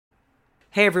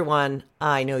Hey everyone,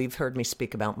 I know you've heard me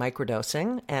speak about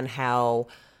microdosing and how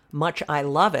much I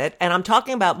love it. And I'm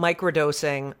talking about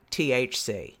microdosing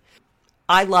THC.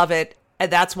 I love it.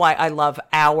 And that's why I love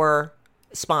our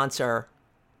sponsor,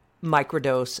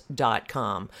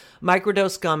 microdose.com.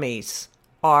 Microdose gummies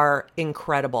are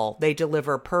incredible. They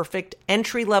deliver perfect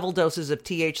entry-level doses of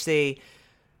THC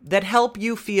that help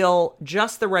you feel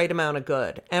just the right amount of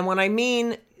good. And when I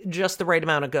mean just the right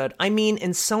amount of good, I mean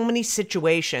in so many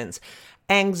situations: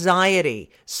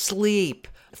 anxiety, sleep,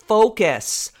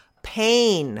 focus,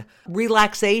 pain,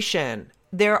 relaxation.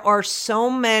 There are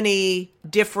so many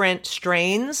different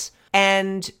strains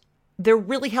and they're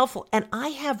really helpful. And I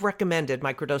have recommended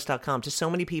microdose.com to so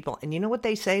many people. And you know what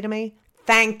they say to me?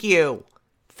 Thank you.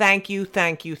 Thank you,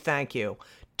 thank you, thank you.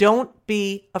 Don't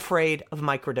be afraid of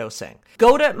microdosing.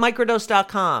 Go to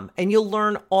microdose.com and you'll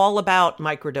learn all about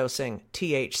microdosing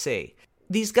THC.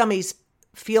 These gummies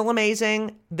feel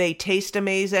amazing. They taste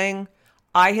amazing.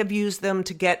 I have used them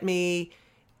to get me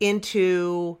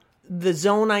into the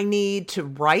zone I need to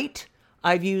write.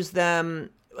 I've used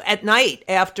them at night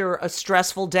after a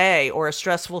stressful day or a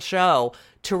stressful show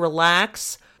to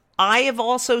relax. I have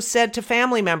also said to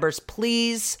family members,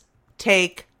 please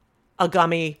take a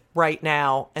gummy right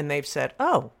now. And they've said,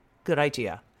 oh, good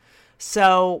idea.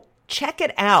 So check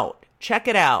it out. Check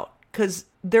it out because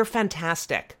they're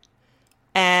fantastic.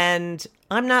 And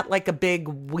I'm not like a big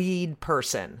weed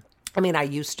person. I mean, I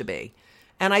used to be.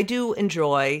 And I do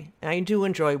enjoy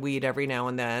weed every now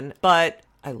and then. But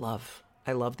I love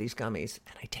these gummies.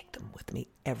 And I take them with me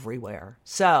everywhere.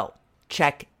 So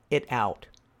check it out.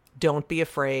 Don't be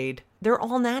afraid. They're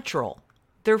all natural.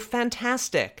 They're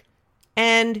fantastic.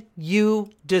 And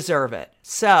you deserve it.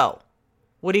 So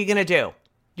what are you going to do?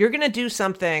 You're going to do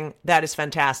something that is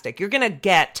fantastic. You're going to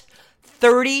get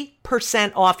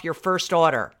 30% off your first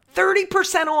order.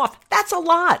 30% off. That's a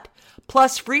lot.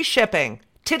 Plus free shipping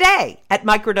today at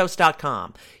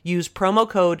microdose.com. Use promo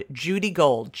code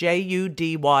JudyGold,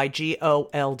 JUDYGOLD.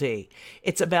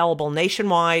 It's available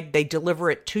nationwide. They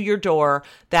deliver it to your door.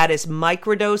 That is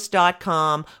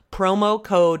microdose.com. Promo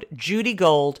code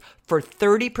JudyGold for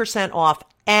 30% off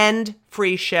and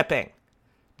free shipping.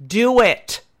 Do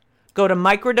it. Go to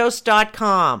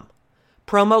microdose.com.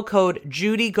 Promo code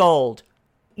JudyGold.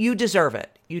 You deserve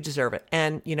it. You deserve it.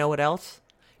 And you know what else?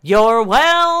 You're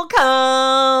welcome.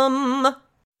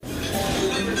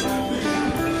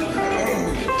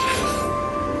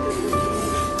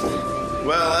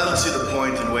 Well, I don't see the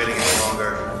point in waiting any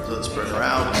longer. So let's bring her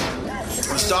out.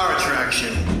 The star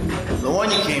attraction, the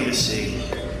one you came to see.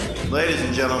 Ladies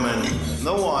and gentlemen,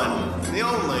 the one, the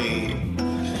only,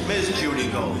 Miss Judy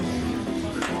Gold.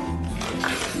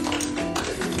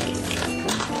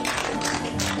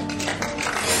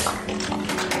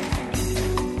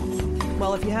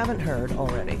 Well, if you haven't heard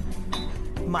already,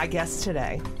 my guest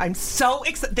today, I'm so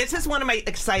excited. This is one of my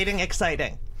exciting.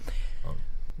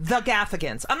 The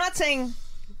Gaffigans. I'm not saying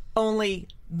only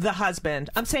the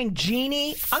husband. I'm saying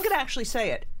Jeannie. I'm going to actually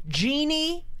say it.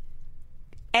 Jeannie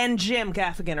and Jim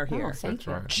Gaffigan are here. Oh, thank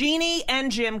you. Right. Jeannie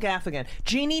and Jim Gaffigan.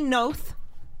 Jeannie Noth.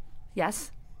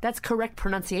 Yes, that's correct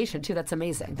pronunciation, too. That's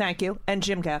amazing. Thank you. And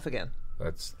Jim Gaffigan.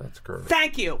 That's correct.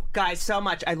 Thank you, guys, so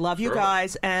much. I love you Sure.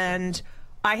 guys. And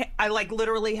I like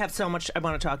literally have so much I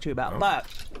want to talk to you about. But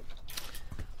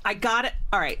I got it.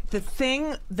 All right. The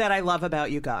thing that I love about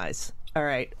you guys, all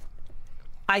right,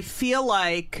 I feel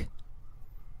like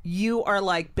you are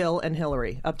like Bill and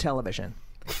Hillary of television.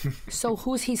 So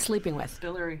who's he sleeping with?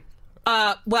 Hillary.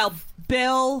 Well,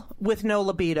 Bill with no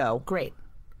libido Great.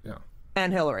 Yeah.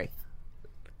 and Hillary.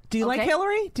 Do you like Okay.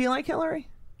 Hillary? Do you like Hillary?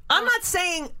 I'm not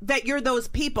saying that you're those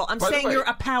people. I'm By the saying way- you're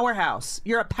a powerhouse.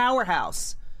 You're a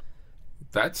powerhouse.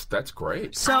 That's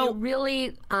great. So I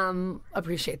really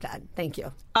appreciate that. Thank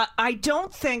you. I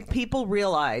don't think people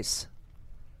realize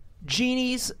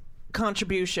Jeannie's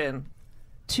contribution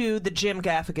to the Jim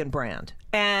Gaffigan brand.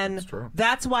 And true.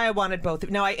 that's why I wanted both.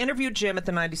 Now, I interviewed Jim at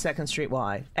the 92nd Street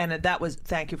Y, and that was,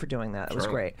 thank you for doing that. It was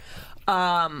Sure. great.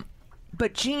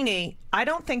 But Jeannie, I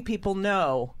don't think people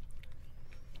know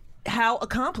how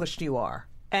accomplished you are.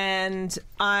 And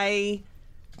I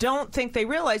don't think they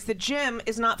realize that Jim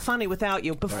is not funny without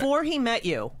you. Before he met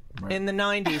you in the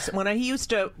 90s, when he used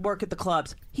to work at the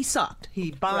clubs, he sucked.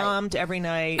 He bombed every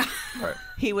night. Right.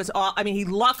 He was all, I mean, he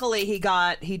luckily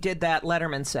he did that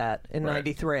Letterman set in Right.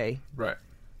 93. Right.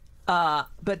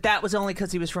 But that was only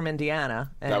because he was from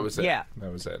Indiana. And, That was it. Yeah.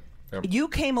 That was it. Yep. You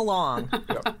came along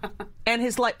Yep. and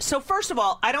his life. So first of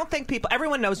all, I don't think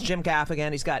everyone knows Jim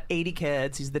Gaffigan. He's got 80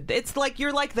 kids. It's like,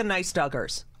 you're like the nice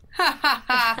Duggars.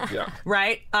 Yeah.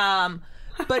 Right?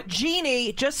 But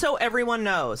Jeannie, just so everyone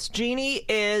knows, Jeannie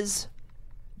is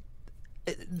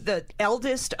the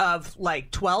eldest of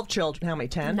like 12 children. How many?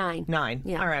 10? 9. 9.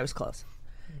 Yeah. All right, I was close.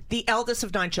 The eldest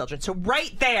of 9 children. So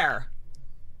right there,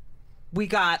 we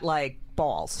got like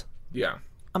balls. Yeah.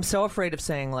 I'm so afraid of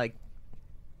saying like,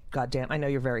 God damn, I know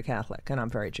you're very Catholic and I'm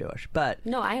very Jewish, but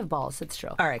No, I have balls. It's true.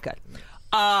 all right, good.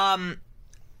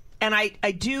 And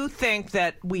I do think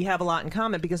that we have a lot in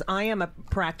common because I am a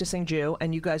practicing Jew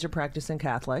and you guys are practicing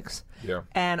Catholics. Yeah.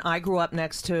 And I grew up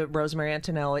next to Rosemary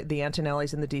Antonelli, the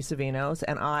Antonellis and the DiSavinos,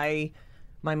 and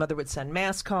my mother would send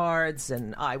mass cards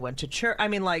and I went to church. I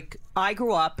mean, like, I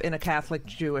grew up in a Catholic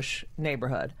Jewish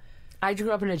neighborhood. I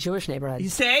grew up in a Jewish neighborhood. You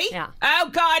see? Yeah. Oh,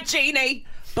 God, Jeannie.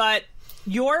 But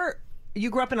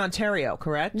you grew up in Ontario,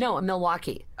 correct? No, in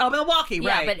Milwaukee. Oh, Milwaukee,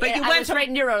 right. Yeah, but you I went was to right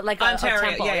near a Ontario.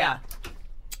 temple. Yeah.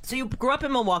 So you grew up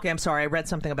in Milwaukee. I'm sorry, I read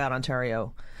something about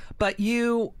Ontario. But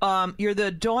you're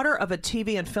the daughter of a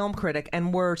TV and film critic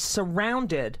and were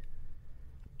surrounded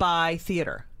by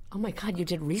theater. Oh my God, you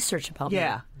did research about me.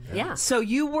 Yeah. So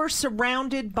you were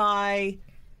surrounded by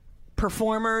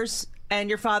performers and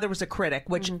your father was a critic,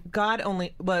 which God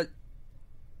only... But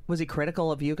was he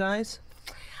critical of you guys?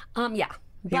 Yeah.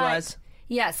 He was?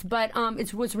 Yes, but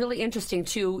it was really interesting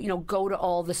to, go to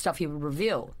all the stuff he would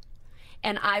review.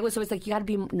 And I was always like, you got to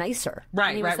be nicer. Right,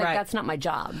 and he was right, like, right. That's not my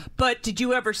job. But did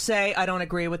you ever say, I don't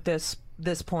agree with this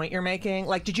point you're making?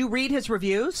 Like, did you read his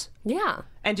reviews? Yeah.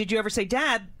 And did you ever say,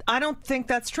 Dad, I don't think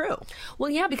that's true? Well,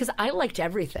 yeah, because I liked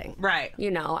everything. Right.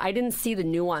 I didn't see the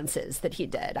nuances that he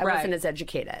did. I Right. wasn't as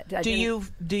educated.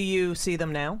 Do you see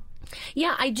them now?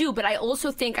 Yeah, I do, but I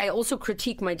also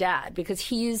critique my dad because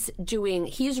he's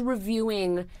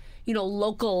reviewing,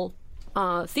 local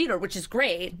theater, which is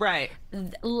great. Right.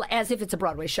 As if it's a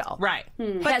Broadway show. Right.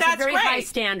 But Has that's very great. high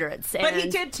standards. But he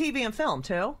and- did TV and film,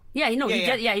 too. Yeah, he Yeah.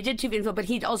 did. Yeah, he did TV and film, but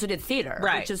he also did theater,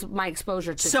 Right. which is my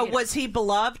exposure to. So theater. was he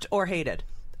beloved or hated?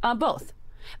 Both,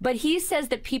 but he says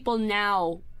that people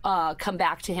now come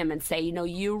back to him and say,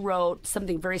 you wrote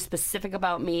something very specific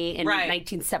about me in Right.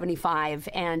 1975,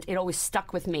 and it always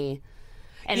stuck with me,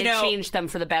 and You it know- changed them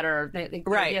for the better.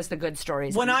 Right. He has the good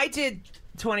stories. When I did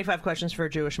 25 Questions for a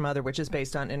Jewish Mother, which is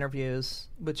based on interviews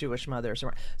with Jewish mothers.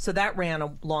 So that ran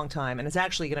a long time, and it's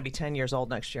actually going to be 10 years old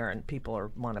next year, and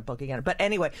people want to book again. But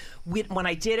anyway, when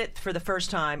I did it for the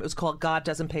first time, it was called God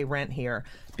Doesn't Pay Rent Here,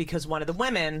 because one of the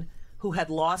women who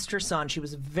had lost her son, she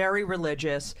was very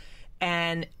religious,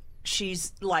 and she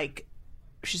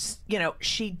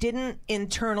didn't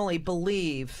internally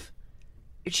believe.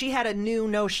 She had a new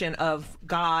notion of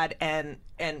God and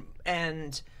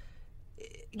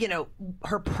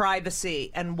her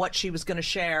privacy and what she was going to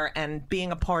share and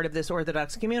being a part of this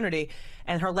Orthodox community.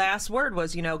 And her last word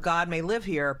was, God may live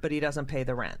here, but he doesn't pay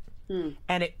the rent.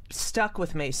 And it stuck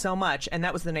with me so much. And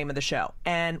that was the name of the show.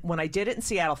 And when I did it in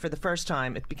Seattle for the first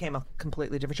time, it became a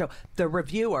completely different show. The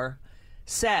reviewer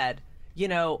said,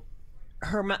 a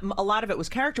lot of it was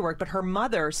character work, but her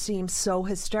mother seems so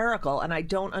hysterical and I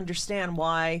don't understand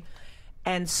why.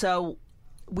 And so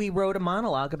we wrote a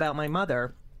monologue about my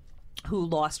mother who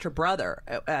lost her brother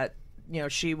at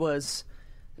she was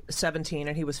 17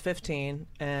 and he was 15,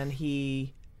 and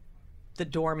the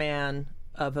doorman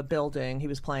of a building he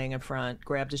was playing in front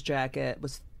grabbed his jacket,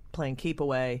 was playing keep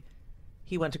away.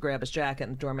 He went to grab his jacket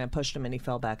and the doorman pushed him and he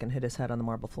fell back and hit his head on the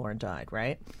marble floor and died,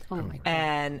 right? Oh my God.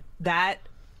 And that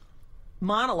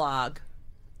monologue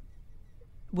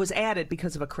was added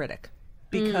because of a critic,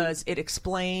 because it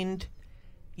explained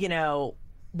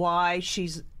why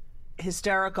she's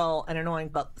hysterical and annoying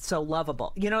but so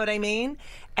lovable. You know what I mean?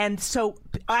 And so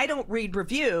I don't read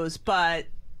reviews, but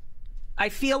I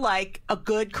feel like a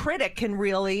good critic can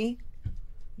really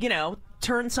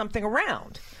turn something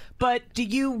around. But do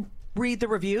you read the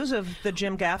reviews of the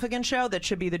Jim Gaffigan show that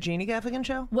should be the Jeannie Gaffigan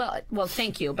show? Well,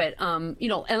 thank you, but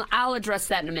and I'll address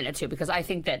that in a minute too, because I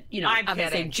think that I'm going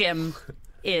to say Jim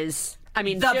is.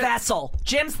 The vessel.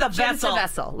 Jim's the vessel. Jim's the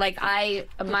vessel. Like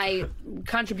my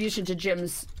contribution to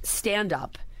Jim's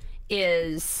stand-up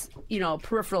is,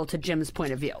 peripheral to Jim's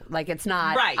point of view. Like it's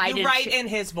not right. You write in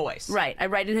his voice. Right. I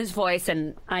write in his voice,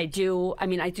 and I do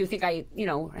think I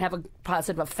have a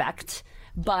positive effect.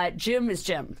 But Jim is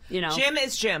Jim. Jim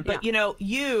is Jim. But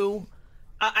Yeah.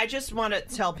 I just want to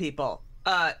tell people,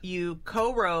 you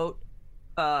co-wrote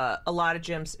a lot of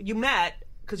Jim's. You met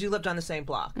because you lived on the same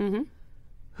block. Mm-hmm.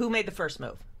 Who made the first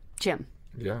move? Jim.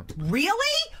 Yeah.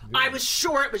 Really? Yeah. I was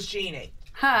sure it was Jeannie.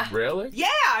 Huh. Really? Yeah,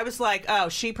 I was like, oh,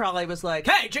 she probably was like,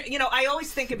 hey, I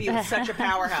always think of you as such a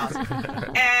powerhouse.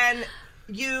 And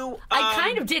you... I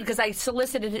kind of did, because I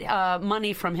solicited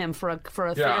money from him for a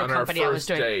theater company I was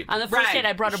doing. Date. On the first date,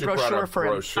 I brought a brochure for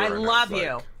him. I love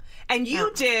you. And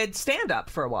you did stand-up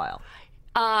for a while.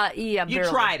 Yeah, You barely.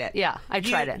 tried it. Yeah, I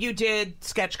tried it. You did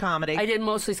sketch comedy. I did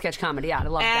mostly sketch comedy. Yeah, I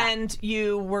love that. And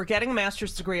you were getting a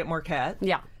master's degree at Marquette.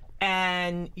 Yeah.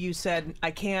 And you said,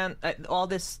 I can't, all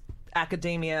this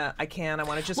academia, I can't, I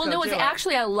want to just Well, go no, do it's it.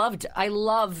 actually I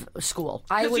love school.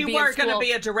 I Because would you be in weren't going to school-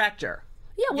 be a director.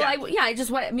 Yeah, well, Yeah.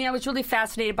 I was really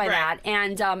fascinated by Right. that,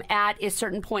 and at a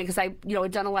certain point, because I,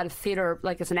 had done a lot of theater,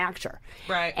 like as an actor,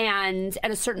 Right. And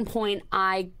at a certain point,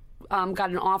 I got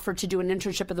an offer to do an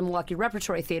internship at the Milwaukee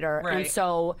Repertory Theater, and Right.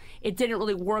 so it didn't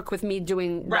really work with me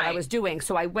doing what I Right. was doing.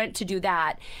 So I went to do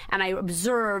that, and I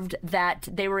observed that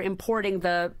they were importing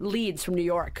the leads from New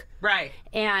York, Right.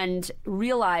 and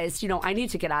realized, I need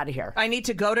to get out of here. I need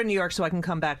to go to New York so I can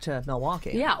come back to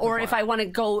Milwaukee. Yeah, or if I want to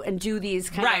go and do these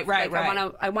kind Right, of right, like,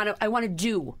 right. I want to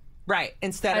do. Right.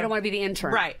 Instead I don't want to be the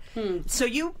intern. Right. So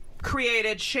you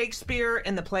created Shakespeare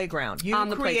in the Playground. You On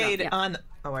the Playground, created yeah. on.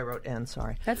 Oh, I wrote N.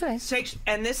 Sorry. That's okay.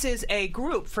 And this is a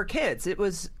group for kids. It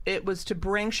was to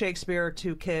bring Shakespeare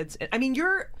to kids. I mean,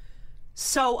 you're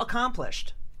so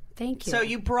accomplished. Thank you. So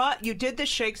you did the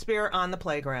Shakespeare on the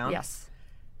Playground. Yes.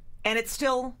 And it's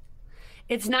still.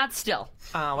 It's not still.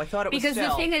 Oh, I thought it was Because still.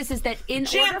 the thing is that in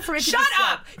Jim, order for it to shut be still-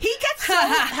 up! He gets so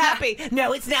happy.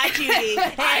 No, it's not Judy.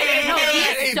 No,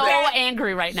 he's so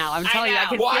angry right now. I'm telling you, I know.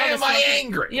 can Why feel am this I look-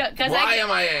 angry? Yeah, 'cause Why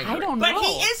am I angry? I don't know. But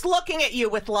he is looking at you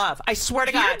with love. I swear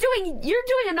to God. You're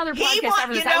doing another podcast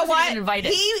after this. You I know wasn't what? even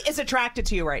invited. He is attracted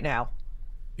to you right now.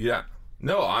 Yeah.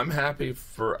 No, I'm happy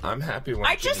when I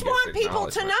Ginny just gets want people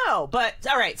to acknowledgement. know. But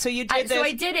all right, so you did this. So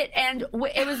I did it, and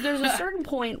there's a certain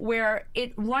point where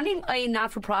running a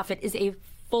not-for-profit is a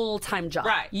full-time job.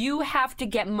 Right. You have to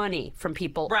get money from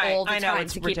people Right. all the I know, time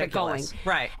it's to keep it going. ridiculous.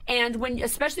 Right. And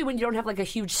especially when you don't have like a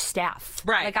huge staff.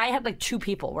 Right. Like I had like 2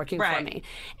 people working for Right. me,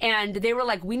 and they were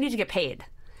like, "We need to get paid."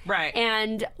 Right.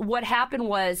 And what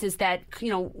happened is that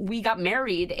we got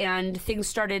married and things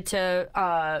started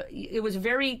to. It was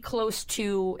very close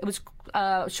to. It was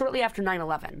shortly after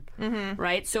 9/11,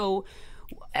 right? So.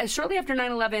 Shortly after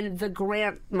 9/11, the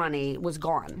grant money was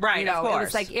gone. Right, of It course.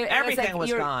 was like Everything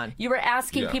was gone. You were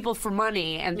asking Yeah. people for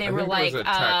money, and they I were think there like, was a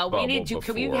tech "We need bubble you.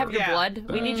 Can we before. have your Yeah. blood?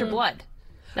 We need your blood."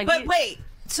 Like, But wait,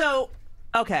 so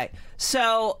okay,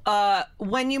 so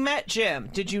when you met Jim,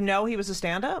 did you know he was a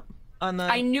stand-up on the?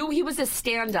 I knew he was a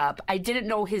stand-up. I didn't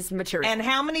know his material. And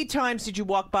how many times did you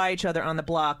walk by each other on the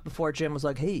block before Jim was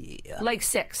like, "Hey"? like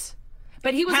 6.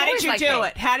 But he was How always did you like, do "Hey."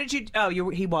 it? How did you? Oh,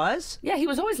 he was. Yeah, he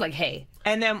was always like, "Hey."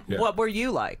 And then Yeah. what were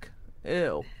you like?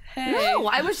 Ew. No,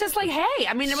 I was just like, "Hey."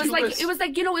 I mean, it was She like was- it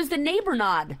was the neighbor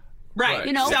nod. Right.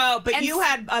 You know? So, but And you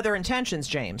had other intentions,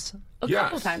 James. A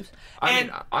couple times. I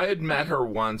mean, I had met her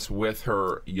once with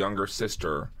her younger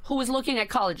sister. Who was looking at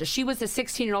colleges. She was a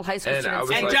 16-year-old high school And student. I was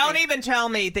And like- don't even tell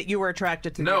me that you were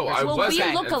attracted to. No, the I other- Well, we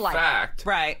wasn't. look In alike. fact,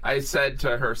 Right. I said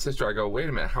to her sister, I go, wait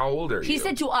a minute, how old are you? He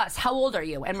said to us, "How old are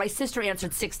you?" And my sister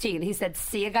answered 16. He said,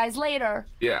 "See you guys later."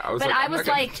 Yeah, I was But like, I I'm was not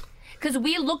gonna- like, because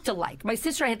we looked alike. My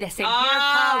sister had the same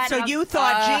Oh, haircut. so you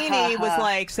thought Jeannie was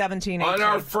like 17, 18. on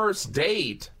our first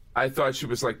date, I thought she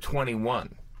was like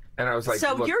 21. And I was like,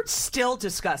 So look, you're still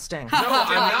disgusting. No,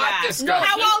 I'm not disgusting.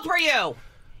 How old were you?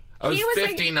 I was he was like-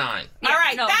 59. All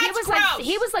right, no, that's he was gross. like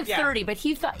he was like Yeah. 30, but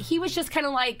he thought he was just kind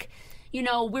of like, we're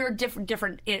we're in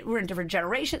different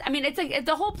generations. I mean, it's like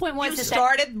the whole point was You is that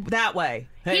started that way.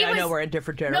 Hey, He I know was- we're in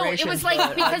different No, it generations. was like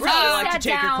but because I he really like to sat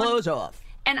take your down- clothes off.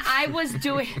 and I was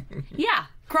doing, yeah,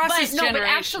 Crosses but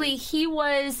generations. actually he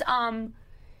was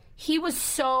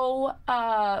so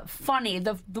funny.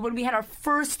 When we had our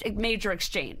first major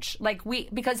exchange,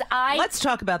 because Let's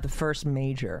talk about the first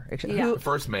major. Who-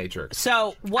 First major.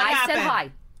 So what I happened? said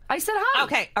hi. I said hi.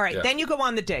 Okay, all right. Yeah. Then you go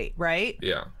on the date, right?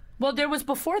 Yeah. Well, there was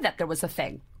before that. There was a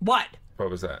thing. What? What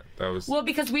was that? That was. Well,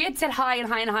 because we had said hi and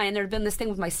hi and hi, and there had been this thing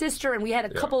with my sister, and we had a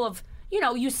couple of,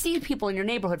 you see people in your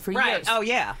neighborhood for Right. years. Oh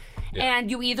yeah.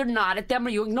 And you either nod at them or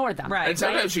you ignore them. Right. and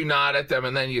sometimes you nod at them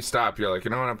and then you stop. You're like,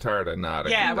 you know what? I'm tired of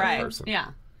nodding. Yeah, at that right. person. Yeah.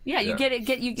 Yeah, you Yeah. get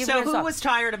it. You give So it a who stop. was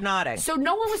tired of nodding? So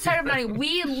no one was tired of nodding.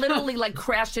 We literally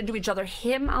crashed into each other.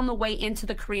 Him on the way into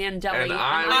the Korean deli. And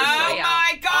I on was the Oh way out.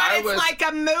 my God! I It's was- like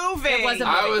a movie. It was a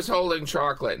I movie. was holding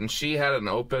chocolate and she had an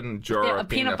open jar Yeah, of a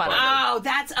peanut butter. Oh,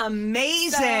 that's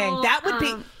amazing. So, that would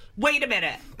be. Wait a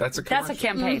minute. That's a That's a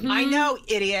commercial. campaign. I know,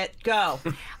 idiot. Go.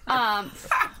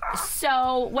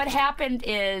 So what happened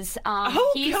is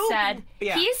he said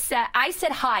I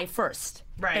said hi first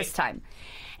Right. this time.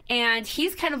 And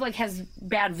he's kind of has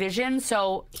bad vision,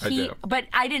 so do. but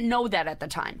I didn't know that at the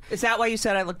time. Is that why you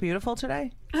said I look beautiful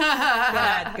today? Go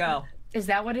ahead. Go. Is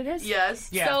that what it is? Yes.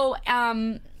 Yeah. So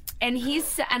and then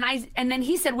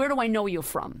he said, "Where do I know you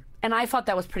from?" And I thought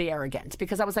that was pretty arrogant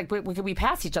because I was like, we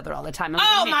pass each other all the time. I was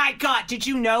Oh like, my God! Did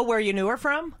you know where you knew her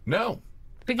from? No.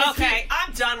 Because Okay,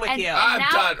 I'm done with you. I'm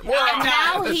done. We're and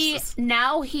done.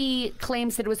 now he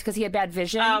claims that it was because he had bad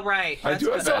vision. Oh, right. I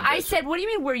do have So bad I vision. said, "What do you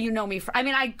mean? Where you know me from?" I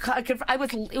mean, I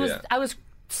was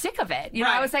sick of it. You know,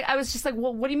 Right. I was just like,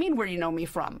 "Well, what do you mean? Where you know me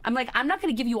from?" I'm like, "I'm not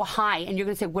going to give you a hi, and you're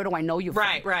going to say, where do I know you from?"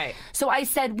 Right. So I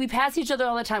said, "We pass each other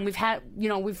all the time.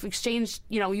 We've exchanged.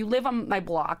 You live on my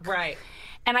block, Right.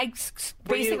 And I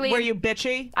basically Were you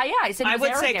bitchy? I said he I was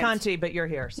would say arrogant. cunty, but you're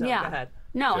here, so Yeah. go ahead.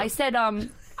 No, I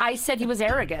said he was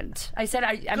arrogant. I said,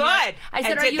 I mean, Good. I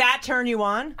said, and are did you? that turn you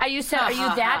on? Are you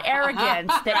that arrogant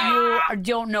that you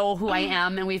don't know who I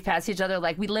am and we've passed each other?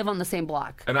 Like, we live on the same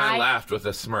block. And I laughed with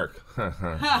a smirk.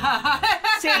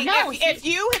 See, No, if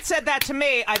you had said that to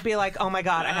me, I'd be like, oh my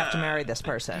God, I have to marry this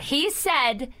person. He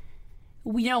said,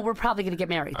 we're probably going to get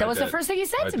married. That was the did. first thing he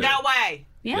said I to did. me. No way.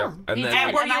 Yeah. Yep. And He then- did.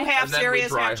 And were you I- half and then we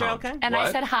serious, dry half hump. joking? And I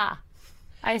What? said, ha.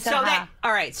 I said, So ha.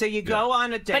 all right, so you go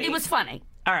on a date. But it was funny.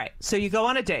 All right, so you go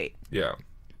on a date. Yeah.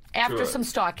 After Sure. some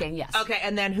stalking, yes. Okay,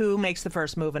 and then who makes the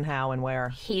first move and how and where?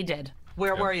 He did.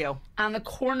 Where were you? On the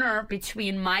corner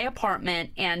between my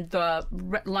apartment and the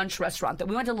lunch restaurant. That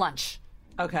we went to lunch.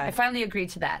 Okay. I finally agreed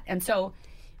to that. And so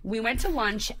we went to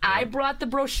lunch. I brought the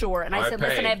brochure and I I said,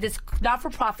 listen, paid. I have this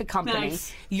not-for-profit company.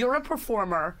 Nice. You're a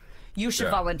performer. You should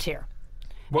Yeah. volunteer.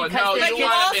 Well, Because no, they you can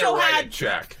wanted me to also write a had-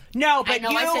 check. No, but I know,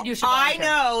 I said you should I volunteer.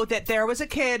 know that there was a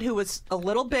kid who was a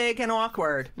little big and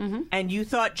awkward, Mm-hmm. and you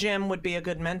thought Jim would be a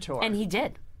good mentor. And he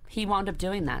did. He wound up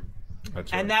doing that.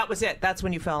 That's right. And that was it. That's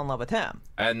when you fell in love with him.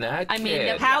 And that I mean,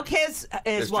 kid How his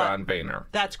is is what? John Boehner.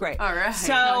 That's great. All right.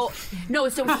 So No,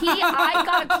 so I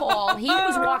got a call. He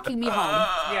was walking me home.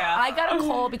 Yeah. I got a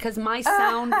call because my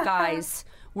sound guys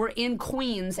were in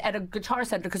Queens at a guitar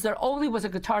center because there only was a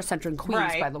guitar center in Queens,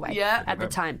 Right. by the way, Yeah. at the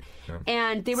time.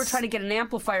 And they were trying to get an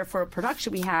amplifier for a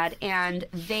production we had, and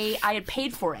I had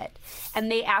paid for it,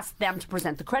 and they asked them to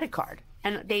present the credit card.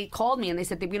 And they called me and they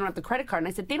said, we don't have the credit card. And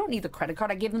I said, they don't need the credit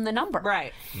card. I gave them the number.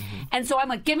 Right. And so I'm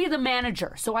like, give me the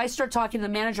manager. So I start talking to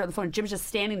the manager on the phone. Jim's just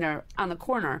standing there on the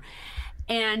corner.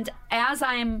 And as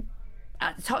I'm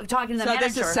talking to the So manager.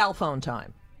 this is cell phone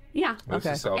time. Yeah. This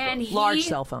is cell phone. And he, Large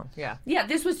cell phone. Yeah. Yeah,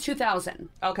 this was 2000.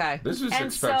 Okay. This was And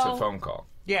expensive so- phone call.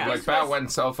 Yeah. Like This back was- when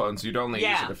cell phones, you'd only use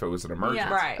Yeah. it if it was an emergency.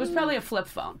 Yeah. Right. It was probably a flip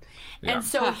phone. Yeah. And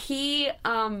so he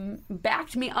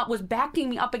was backing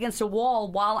me up against a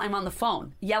wall while I'm on the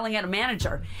phone, yelling at a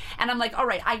manager. And I'm like, all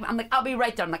right, I'm like, I'll be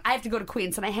right there. I'm like, I have to go to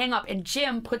Queens. And I hang up, and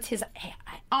Jim puts his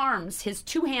his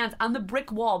two hands on the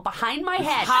brick wall behind my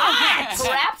head. Hot!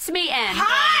 Traps me in.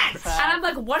 Hot! And I'm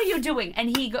like, what are you doing? And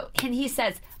he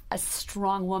says, a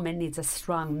strong woman needs a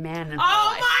strong man in her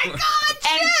Oh life. my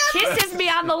God, And Jim! kisses me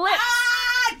on the lips.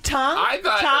 Ah, tongue? I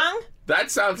thought tongue?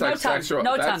 that sounds like tongue. sexual.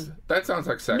 No that's- tongue. That sounds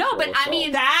like sexual. No, but I assault.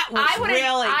 mean, That was I would've-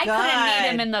 really I could have good. kneed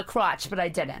him in the crotch, but I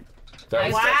didn't. That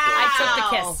was Wow. sexual I assault.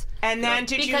 took the kiss. And then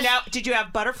did you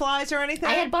have butterflies or anything?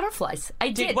 I had butterflies. I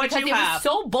did what'd because you it have? was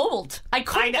so bold. I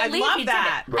couldn't I believe love he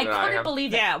that. did it. I But I couldn't have-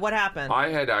 believe it. Yeah, what happened? I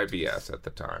had IBS at the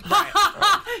time.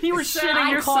 You were shitting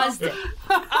I yourself. caused it.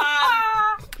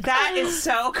 That is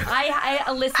so cool. I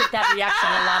elicit that reaction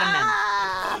in a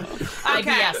lot of men.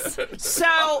 IBS.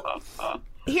 So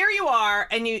here you are,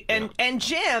 and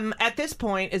Jim at this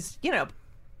point is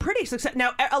pretty successful.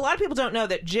 Now a lot of people don't know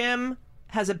that Jim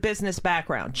has a business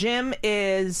background. Jim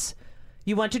is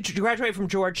you graduate from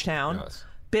Georgetown Yes.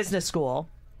 Business School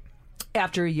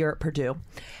after a year at Purdue,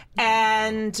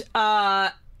 and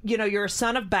you're a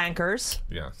son of bankers.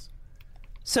 Yes.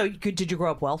 So did you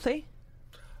grow up wealthy?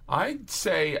 I'd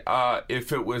say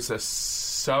if it was a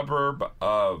suburb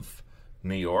of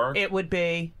New York, It would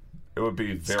be it would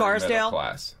be very Scarsdale? middle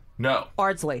class. No,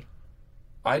 Ardsley.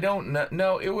 I don't know.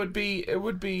 No, it would be.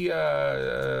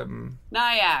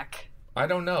 Nyack. I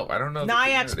don't know. I don't know. the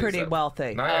Nyack's communities pretty that-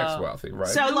 wealthy. Nyack's wealthy, right?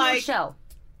 So New like Rochelle.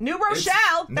 New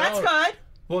Rochelle, that's no. good.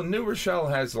 well, New Rochelle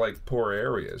has like poor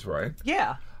areas, right?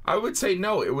 Yeah. I would say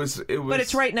no. It was. But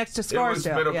it's right next to It was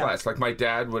Scarsdale. middle yeah. class. Like my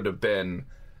dad would have been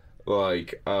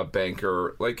like a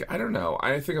banker. Like I don't know.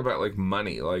 I think about like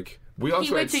money. Like we also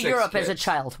He went had to 6 Europe as a kids.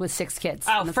 child with 6 kids.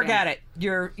 Oh, in the forget family.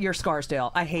 it. You're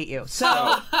Scarsdale. I hate you. So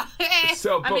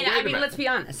So, but I wait a mean, minute. let's be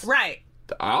honest. right.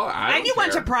 I and don't you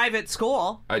went to care. private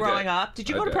school I did. growing up. Did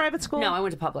you I go to did. private school? No, I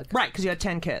went to public. Right, because you had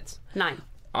 10 kids. 9.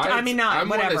 I mean, 9, I'm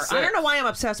one of whatever. I 6. don't know why I'm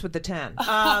obsessed with the 10.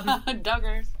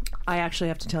 Duggars. I actually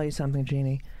have to tell you something,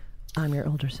 Jeannie. I'm your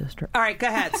older sister. All right, go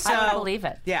ahead. So, I don't believe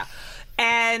it. Yeah.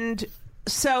 And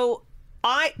so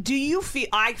I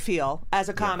feel as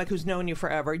a comic who's known you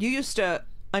forever, you used to,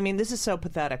 I mean, this is so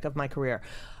pathetic of my career.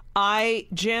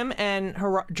 Jim and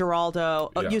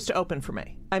Geraldo Yeah. used to open for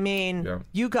me. I mean, Yeah.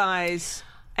 you guys,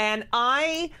 and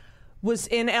I was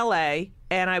in LA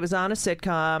and I was on a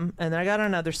sitcom, and then I got on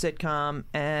another sitcom,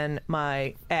 and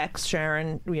my ex,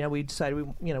 Sharon, we decided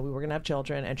we were going to have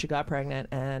children, and she got pregnant,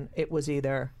 and it was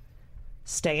either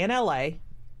stay in LA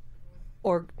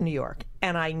or New York.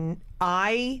 And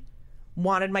I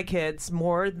wanted my kids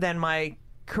more than my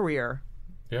career,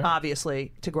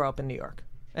 obviously, to grow up in New York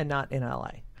and not in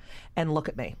LA. And look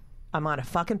at me. I'm on a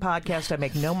fucking podcast. I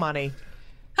make no money.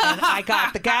 And I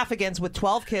got the Gaffigans with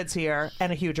 12 kids here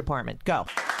and a huge apartment. Go.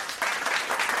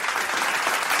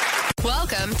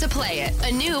 Welcome to Play It,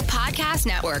 a new podcast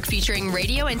network featuring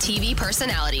radio and TV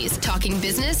personalities talking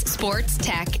business, sports,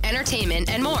 tech, entertainment,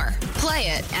 and more. Play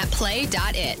it at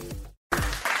play.it.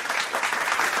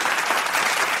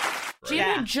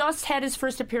 Jimmy just had his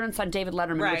first appearance on David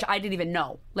Letterman, which I didn't even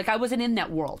know. Like, I wasn't in that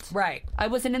world. Right. I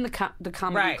wasn't in the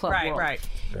comedy club world. Right.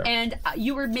 Yeah. And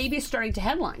you were maybe starting to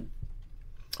headline.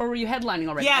 Or were you headlining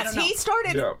already? I Yes, don't know. he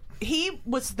started. Yeah. He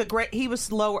was he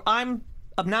was lower. I'm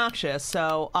obnoxious,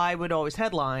 so I would always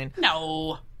headline.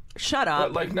 No. Shut up.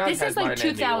 But like not This is like headline in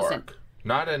New 2000. York.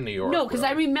 Not in New York. No, because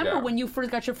I really. remember Yeah. when you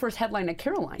first got your first headline at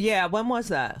Caroline. Yeah, when was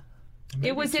that?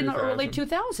 It was in the early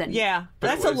 2000s. Yeah,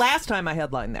 that's it the was- last time I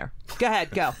headlined there. Go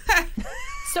ahead, go.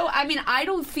 So, I mean, I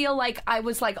don't feel like I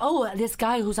was like, oh, this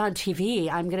guy who's on TV,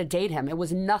 I'm going to date him. It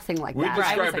was nothing like We that. I was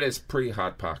describe like, it as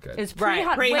pre-Hot Pocket. It's Right,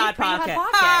 pre-hot, pre-Hot Pocket.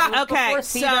 It was Okay, before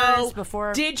theaters, so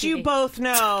before did TV. you both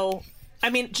know? I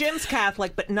mean, Jim's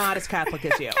Catholic, but not as Catholic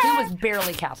as you. He was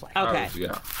barely Catholic. Okay.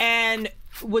 Yeah. And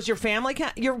was your family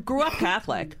you grew up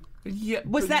Catholic? Yeah.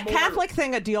 Was but that more- Catholic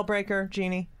thing a deal breaker,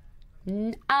 Jeannie?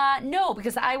 No,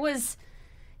 because I was,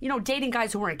 dating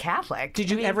guys who weren't Catholic. Did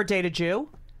you ever date a Jew?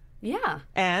 Yeah.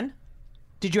 And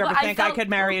did you ever Well, I think I felt- could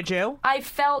marry a Jew? I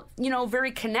felt,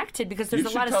 very connected because there's You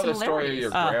a should lot of tell the similarities. story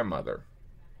of your grandmother.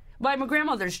 Well, my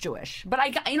grandmother's Jewish, but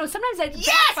I, sometimes that Yes,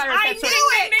 backfires. I That knew sort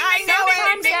of- it. I know it.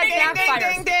 Sometimes Ding, that ding, ding,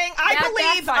 backfires. ding, ding.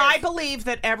 That I backfires. believe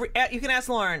that you can ask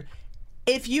Lauren.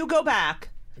 If you go back,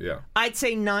 Yeah. I'd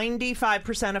say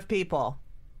 95% of people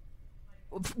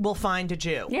will find a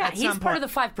Jew. Yeah, at he's some part point. of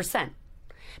the 5%.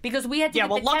 Because we had to Yeah, get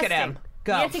well, the look at testing. him.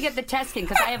 Go. We had to get the testing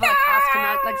because I have like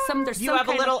Oscar, like there's You some have a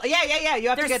kind little. of, You have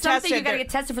to there's get something tested. you got to get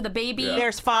tested for the baby. Yeah.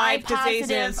 There's 5 I'm positive,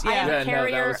 diseases. I am Yeah. a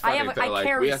carrier. No, that was funny. I They're like,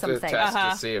 carry we have something. to test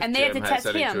to see if And they had Jim to has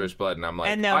test any him. Jewish blood, and I'm like,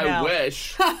 And no. I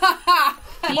wish.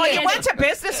 Well, you went to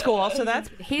business school, so that's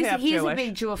He's half a Jewish.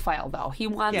 big Jewophile though. He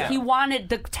wanted Yeah. he wanted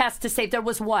the test to say there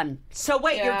was one. So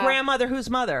wait, your Yeah. grandmother, whose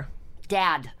mother?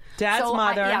 Dad's Dad's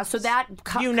mother. So that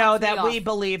You know cuts me that we off.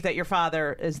 believe that your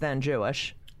father is then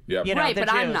Jewish. Yep. You know, Right, the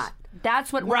but I'm Jews. not.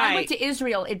 That's what when I Right. went to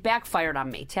Israel, it backfired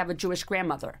on me to have a Jewish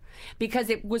grandmother because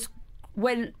it was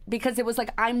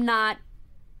like I'm not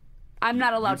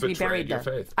allowed to be betrayed buried your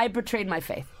there. faith. I betrayed my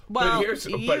faith. Well, but it's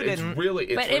you didn't.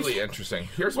 really But if- interesting.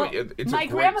 Here's Well, what it's my a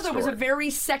great grandmother was a story. very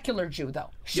secular Jew, though.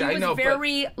 She Yeah, I was know, but-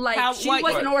 very she what-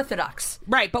 wasn't but- Orthodox.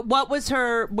 Right, but what was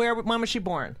her? When was she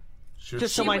born?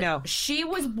 Just so I know. She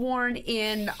was born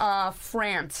in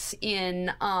France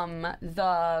in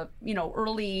the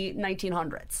early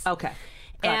 1900s. Okay.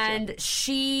 Gotcha. And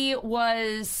she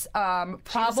was She was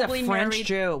probably a French married.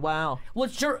 Jew. Wow. Well,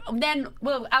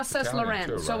 Alsace Italian Lorraine,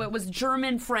 too, so right? it was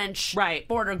German French Right.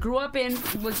 border. Grew up in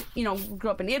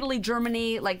Italy,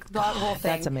 Germany, like the whole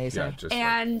thing. That's amazing. Yeah, just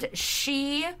And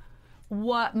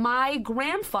my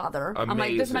grandfather, this is my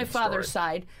Amazing father's story.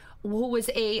 side, who was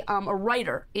a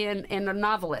writer and a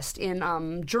novelist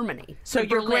in Germany. So in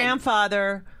your Berlin.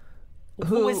 grandfather,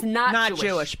 who is not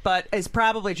Jewish, but is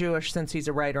probably Jewish since he's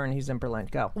a writer and he's in Berlin.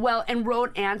 Go. Well, and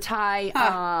wrote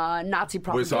anti-Nazi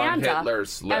propaganda. Was on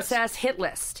Hitler's list. SS hit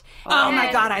list. Oh, my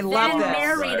And God, I love then this.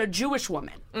 married Right. a Jewish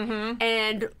woman,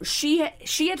 and she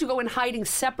had to go in hiding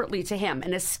separately to him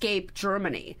and escape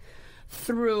Germany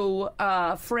through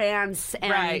France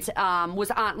and Right.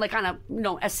 was on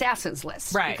a assassins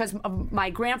list, Right. because my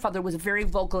grandfather was very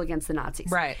vocal against the Nazis,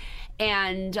 Right.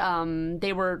 and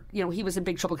they were he was in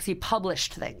big trouble because he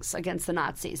published things against the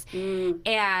Nazis,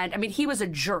 and I mean he was a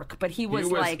jerk, but he was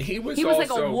like a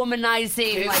also-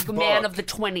 womanizing his man book- of the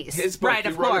 20s. His book, Right, he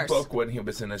of wrote course. a book when he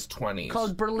was in his 20s.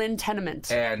 called Berlin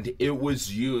Tenement. And it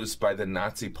was used by the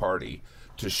Nazi Party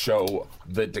to show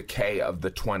the decay of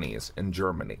the 20s in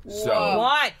Germany. So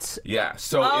What? yeah,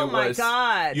 so Oh, it my was.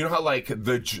 God. You know how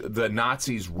the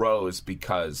Nazis rose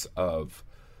because of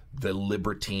the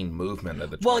libertine movement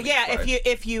of the 20s. Well, yeah. right?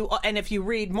 If you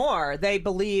read more, they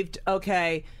believed,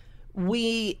 okay,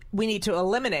 we need to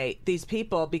eliminate these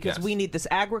people because Yes. we need this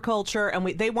agriculture, and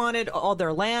they wanted all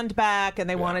their land back, and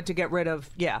they wanted to get rid of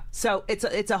So it's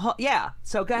a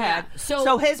So go ahead. So-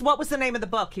 what was the name of the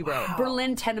book he wrote?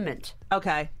 Berlin Tenement.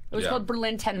 Okay. It was Yeah. called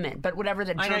Berlin Tenement, but whatever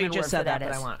the I know German you just word said for that that,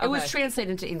 but is. I want- It was okay.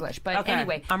 translated into English, but Okay.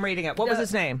 anyway. I'm reading it. What was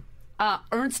his name?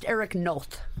 Ernst Erich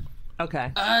Noth.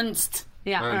 Okay. Ernst.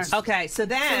 Yeah, Ernst. Ernst. Okay, so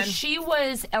then... So she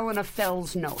was Elena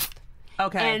Fels Noth.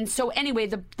 okay. And so anyway,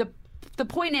 the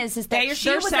point is that They're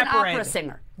she was an separated. opera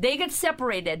singer. They get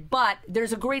separated, but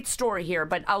there's a great story here.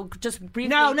 But I'll just briefly.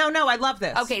 No, I love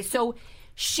this. Okay, so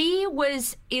she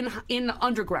was in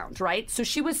underground, right? So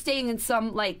she was staying in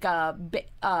some like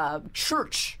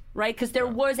church, right? Because there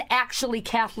was actually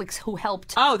Catholics who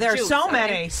helped. Oh, there's Jews, so okay?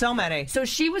 many, so many. So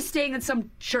she was staying in some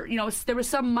church. You know, there was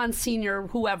some Monsignor,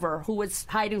 whoever, who was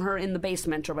hiding her in the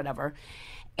basement or whatever.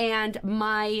 And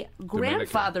my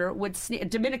grandfather would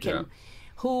Dominican, Yeah.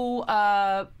 who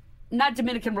not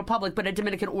Dominican Republic, but a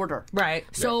Dominican order. Right.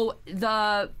 So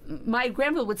my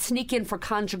grandmother would sneak in for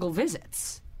conjugal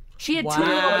visits. She had two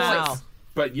little Wow. boys.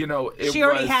 But She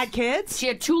already had kids? She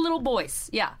had two little boys.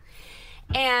 Yeah.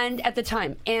 And at the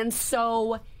time, and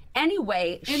so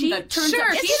anyway, she the turns church.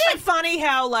 out Isn't it funny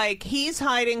how, like, he's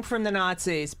hiding from the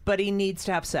Nazis, but he needs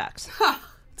to have sex?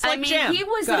 It's like I mean, Jim. he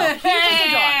was Go. a dog.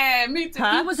 Hey, me too.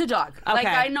 Huh? He was a dog. Like,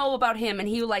 Okay. I know about him, and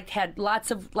he like had lots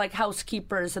of like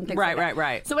housekeepers and things. Right, like that.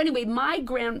 right. So anyway, my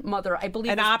grandmother, I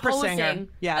believe, An was opera posing singer,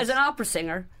 yes. as an opera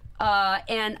singer,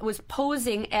 and was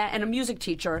posing and a music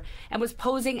teacher, and was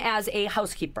posing as a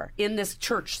housekeeper in this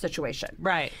church situation.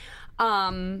 Right.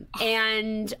 And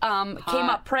came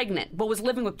up pregnant, but was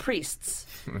living with priests.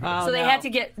 Oh, So they no.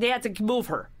 had to move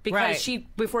her because Right.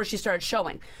 before she started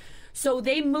showing. So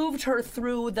they moved her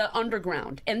through the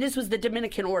underground, and this was the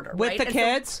Dominican order, With right? the And so-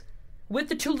 kids? with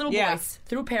the two little Yeah. boys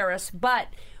through Paris. But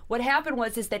what happened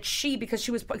is that she, because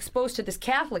she was exposed to this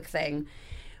Catholic thing,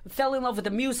 fell in love with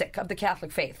the music of the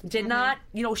Catholic faith. Did not,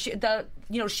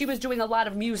 she was doing a lot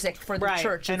of music for the Right.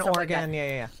 church and And stuff organ, like that.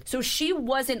 yeah. So she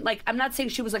wasn't like, I'm not saying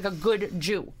she was like a good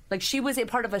Jew. Like she was a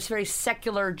part of a very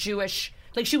secular Jewish,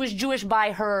 like she was Jewish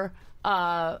by her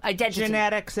identity.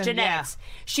 Genetics and-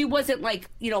 She wasn't like,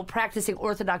 practicing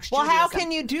Orthodox Well, Judaism. how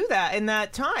can you do that in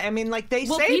that time? I mean, like, they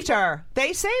Well, saved people- her.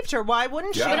 They saved her. Why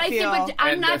wouldn't she Yeah. But I feel... think,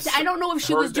 I don't know if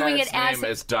she her was doing it dad's as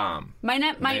name is Dom. Named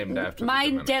after the my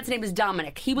Dominican. dad's name is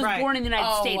Dominic. He was Right. born in the United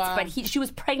Oh, States, wow. but she was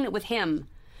pregnant with him.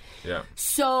 Yeah.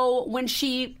 So when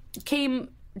she came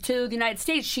to the United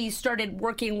States, she started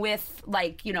working with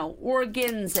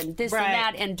organs and this Right. and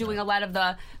that, and doing a lot of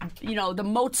the the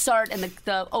Mozart and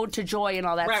the Ode to Joy and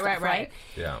all that Right, stuff, right.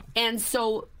 Yeah. And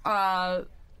so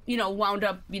wound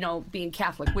up being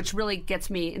Catholic, which really gets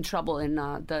me in trouble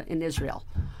in Israel.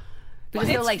 Because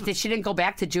they're like, she didn't go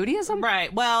back to Judaism?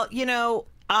 Right. Well,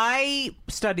 I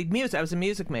studied music. I was a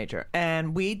music major,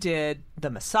 and we did the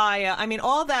Messiah. I mean,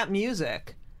 all that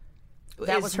music.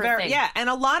 That is was her very, thing. Yeah, and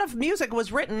a lot of music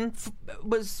was written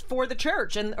was for the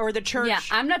church or the church. Yeah,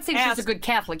 I'm not saying she's a asked- good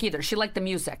Catholic either. She liked the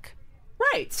music.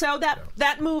 Right. So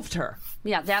that moved her.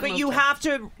 Yeah, that But moved you her. have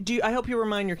to do. I hope you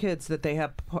remind your kids that they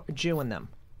have Jew in them.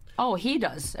 Oh, he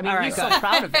does. I mean, All right, he's so good.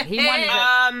 proud of it. He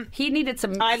wanted he needed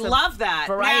some. I some love that.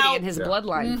 variety Now- in his Yeah.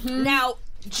 bloodline. Now,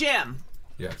 Jim.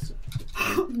 Yes.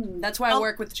 That's why I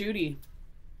work with Judy.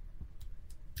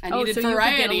 I Oh, needed so you could get a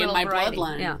variety in little my variety.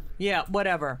 bloodline. Yeah. Yeah,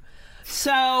 whatever.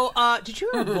 So, did you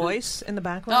hear a voice in the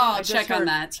background? Oh, I I'll just check on heard-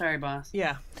 that. Sorry, boss.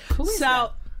 Yeah. Who is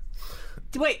so,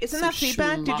 wait, isn't Some that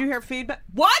feedback? Did you schmuck. hear feedback?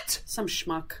 What? Some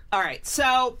schmuck. All right.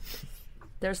 So,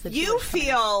 There's the you Jewish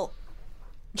feel,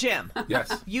 Jim.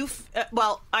 Yes.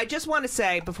 Well, I just want to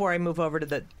say before I move over to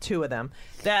the two of them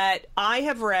that I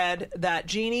have read that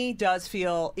Jeannie does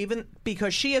feel, even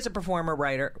because she is a performer,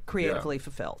 writer, creatively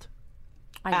fulfilled.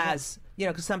 As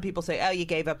because some people say, "Oh, you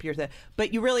gave up your thing,"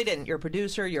 but you really didn't. You're a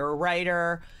producer, you're a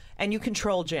writer, and you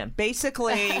control Jim.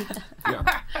 Basically,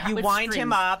 Yeah. you With wind him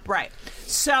strings. up, right?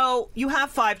 So you have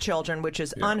 5 children, which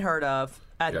is unheard of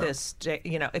at Yeah. this.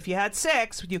 If you had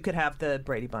 6, you could have the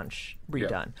Brady Bunch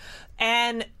redone,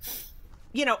 and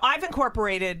I've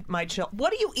incorporated my children.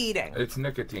 What are you eating? It's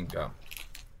nicotine gum.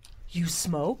 You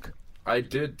smoke, I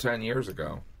did 10 years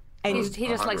ago. and He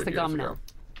just likes 100 the gum years now. ago.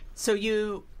 so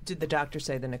you. Did the doctor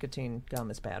say the nicotine gum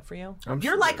is bad for you? I'm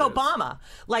You're sure like it is. Obama,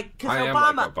 because I am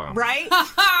Obama, like Obama. right?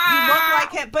 You look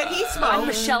like him, but he I'm smokes.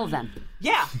 Michelle then.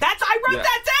 Yeah, I wrote Yeah.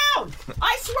 that down.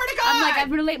 I swear to God. I'm like, I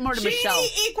relate more to Jeannie Michelle.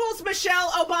 equals Michelle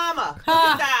Obama. Look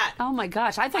at that. Oh my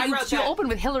gosh! I thought I you wrote you that. opened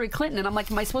with Hillary Clinton, and I'm like,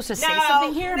 am I supposed to say No,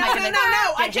 something here? Am no, I no, gonna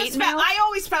no. I get just hate mail? I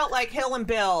always felt like Hill and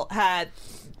Bill had,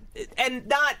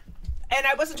 and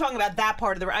I wasn't talking about that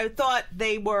part of the. I thought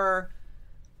they were,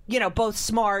 both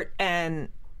smart and.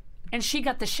 And she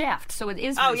got the shaft, so it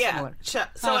is Oh very yeah. similar.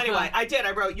 So anyway,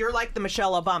 I wrote you're like the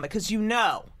Michelle Obama because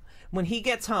when he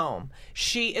gets home,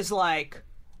 she is like,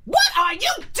 "What are you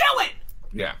doing?"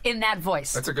 Yeah. In that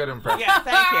voice. That's a good impression. Yeah,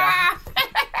 thank you.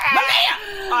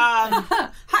 Maria!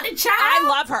 Honey child. I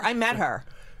love her. I met her.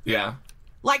 Yeah.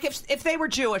 Like if they were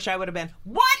Jewish, I would have been,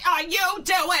 what are you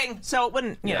doing? So it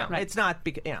wouldn't, you know, it's not,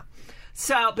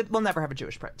 So, but we'll never have a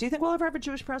Jewish president. Do you think we'll ever have a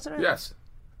Jewish president? Yes.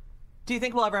 Do you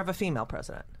think we'll ever have a female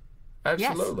president?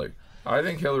 Absolutely. Yes. I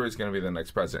think Hillary's going to be the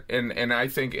next president. And I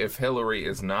think if Hillary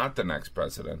is not the next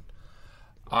president,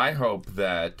 I hope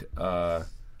that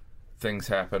things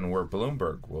happen where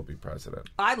Bloomberg will be president.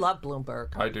 I love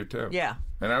Bloomberg. I do too. Yeah.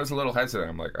 And I was a little hesitant.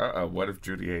 I'm like, what if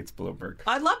Judy hates Bloomberg?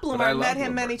 I love Bloomberg. I've met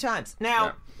him many times.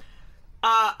 Now,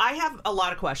 I have a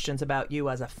lot of questions about you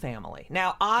as a family.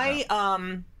 Now, I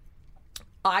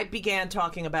began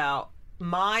talking about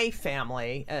my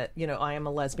family. You know, I am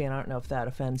a lesbian. I don't know if that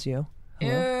offends you. Ew.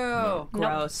 No.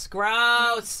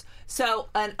 Gross. So,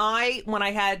 and when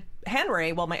I had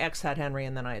Henry, well, my ex had Henry,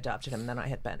 and then I adopted him, and then I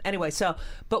had Ben. Anyway,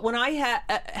 but when I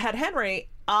had Henry,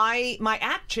 my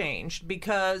act changed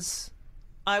because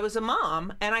I was a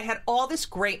mom, and I had all this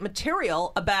great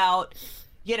material about,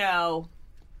 you know,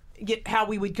 how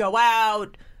we would go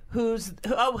out, who's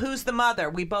the mother?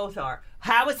 We both are.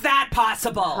 How is that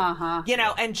possible? You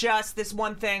know, and just this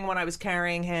one thing when I was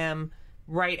carrying him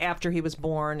right after he was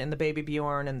born in the baby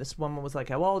Bjorn, and this woman was like,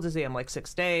 how old is he? I'm like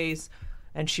 6 days.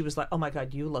 And she was like, oh my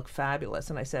God, you look fabulous.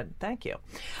 And I said, thank you.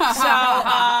 So,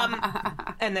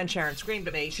 and then Sharon screamed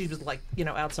at me. She was like, you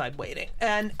know, outside waiting.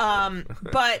 And,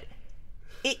 but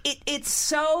it's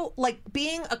so, like,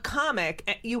 being a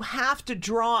comic, you have to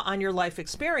draw on your life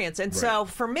experience. And so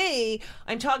for me,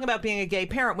 I'm talking about being a gay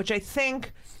parent, which I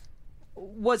think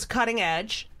was cutting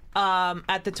edge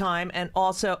at the time, and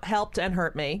also helped and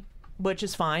hurt me, which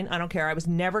is fine. I don't care. I was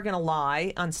never going to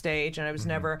lie on stage, and I was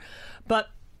never, but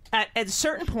at a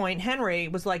certain point, Henry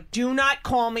was like, do not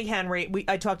call me Henry.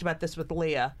 I talked about this with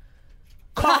Leah.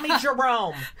 Call me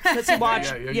Jerome. Because he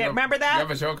watched, remember that? You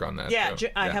have a joke on that. Yeah,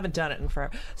 I haven't done it in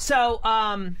forever. So,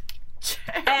 and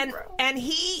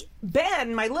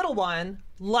Ben, my little one,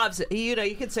 loves it. You know,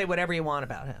 you can say whatever you want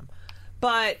about him.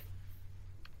 But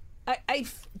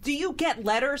do you get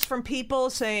letters from people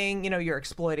saying, you know, you're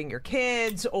exploiting your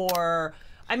kids, or,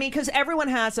 I mean, because everyone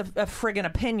has a friggin'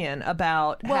 opinion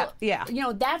about, you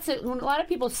know, that's it. When a lot of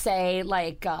people say,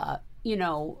 like, you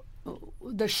know,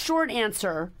 the short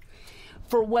answer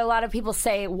for what a lot of people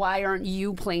say, why aren't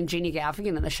you playing Jeannie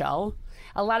Gaffigan in the show?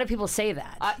 A lot of people say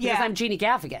that because I'm Jeannie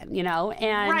Gaffigan, you know,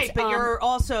 and right, but you're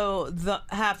also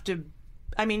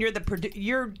you're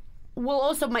you're. Well,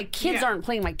 also, my kids aren't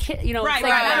playing my kid. You know, it's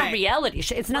like not a reality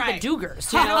show. It's not the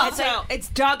Duggars. You know? It's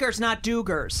Duggars, not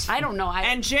Dougars. I don't know.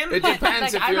 And Jim, it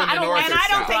depends if you're in the north. And I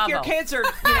don't think your kids are.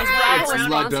 It's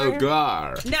La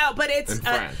Duggar. No, but it's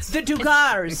the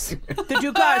Duggars. The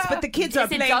Duggars, but the kids are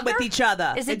playing with each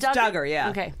other. Is it Duggar? Yeah.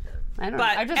 Okay. I don't know.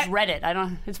 I just read it. I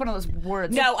don't. It's one of those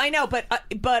words. No, I know, but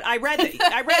I read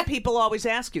that. I read people always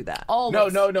ask you that.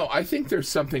 Always. No. I think there's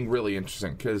something really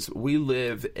interesting because we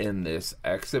live in this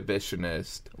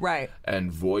exhibitionist,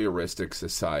 and voyeuristic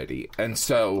society, and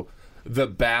so the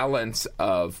balance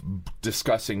of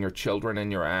discussing your children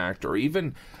in your act, or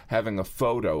even having a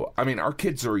photo. I mean, our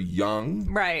kids are young,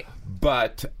 right?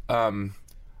 But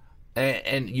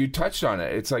and you touched on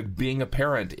it. It's like being a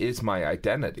parent is my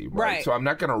identity, right? So I'm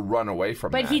not going to run away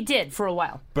from that. But he did for a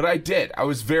while. But I did. I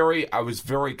was very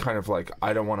kind of like,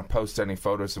 I don't want to post any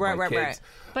photos of my kids. Right.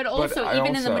 But also,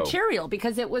 even in the material,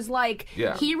 because it was like,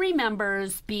 he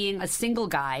remembers being a single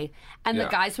guy, and the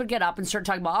guys would get up and start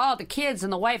talking about, the kids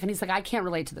and the wife, and he's like, I can't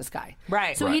relate to this guy.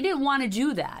 Right. So he didn't want to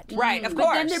do that. Right, of course.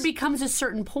 But then there becomes a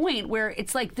certain point where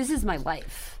it's like, this is my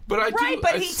life. But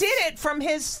he did it from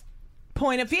his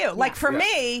point of view. Like, for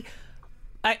me,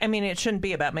 I mean, it shouldn't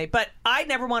be about me, but I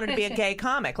never wanted to be a gay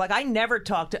comic. Like, I never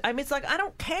talked to, I mean, it's like, I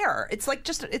don't care. It's like,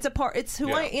 just, it's a part, it's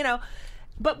who I, you know.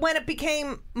 But when it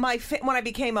became when I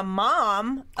became a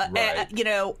mom, you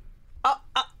know,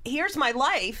 here's my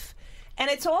life. And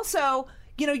it's also,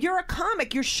 you know, you're a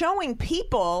comic. You're showing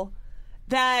people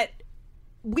that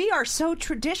we are so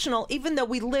traditional, even though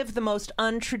we live the most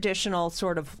untraditional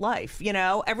sort of life. You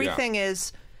know, everything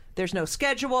is, there's no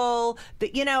schedule.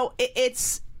 That, you know,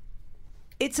 it's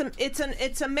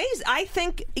amazing. I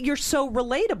think you're so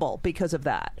relatable because of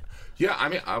that. Yeah, I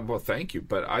mean, well, thank you,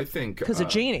 but I think because of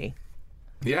Jeannie.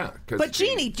 Yeah, but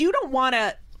Jeannie, do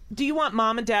you want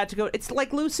mom and dad to go? It's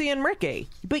like Lucy and Ricky,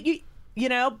 but you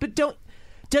know, but don't.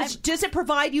 Does it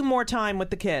provide you more time with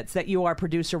the kids that you are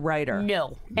producer writer?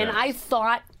 No. And I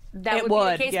thought that would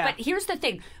be the case. Yeah. But here's the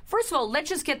thing. First of all, let's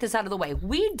just get this out of the way.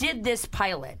 We did this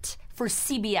pilot for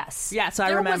CBS. Yes, I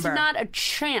remember. There was not a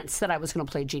chance that I was going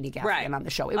to play Jeannie Gaffigan on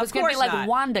the show. It was going to be like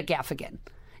Wanda Gaffigan.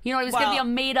 You know, it was going to be a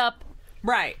made up.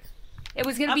 Right. It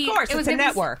was going to be. Of course, it was it's a gonna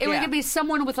network. Be, it was going to be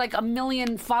someone with like 1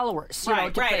 million followers. You know,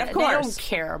 to play. Of They course. don't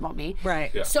care about me.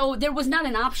 Right. Yeah. So there was not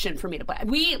an option for me to play.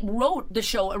 We wrote the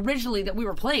show originally that we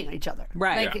were playing each other.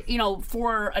 Right. Like, you know,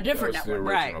 for a different That was the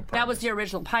network. original That was premise. the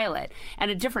original pilot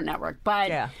and a different network. But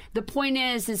Yeah. the point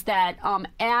is that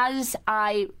as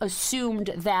I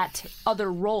assumed that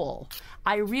other role,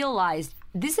 I realized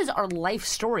this is our life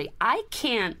story. I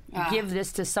can't give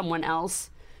this to someone else.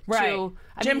 Right.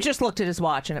 I Jim mean, just looked at his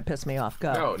watch and it pissed me off.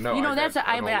 Go. No, You know, I that's got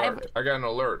a- an alert. I got an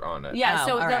alert on it. Yeah, Oh,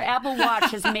 so all the right. Apple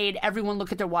Watch has made everyone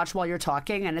look at their watch while you're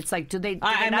talking, and it's like, do they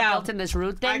not know. built in this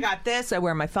root thing? I got this. I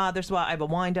wear my father's watch. I have a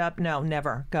wind up. No,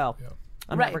 never. Go.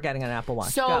 I'm Right. never getting an Apple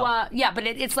Watch. So, Go. yeah, but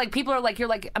it's like people are like, you're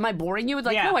like, am I boring you?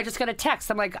 Like, Yeah. no, I just got a text.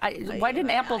 I'm like, why didn't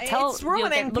Apple tell it's you know,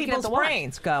 ruining looking at people's the watch?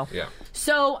 brains. Go. Yeah.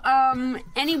 So,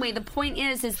 anyway, the point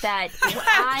is that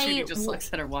Judy just looks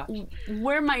at her watch.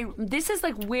 this is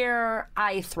like where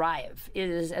I thrive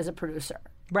is as a producer.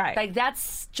 Right. Like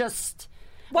that's just.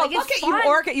 Well, like, look it's at you, fun.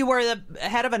 Orca. You were the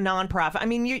head of a nonprofit. I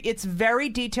mean, it's very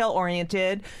detail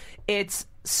oriented. It's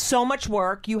so much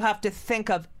work. You have to think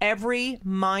of every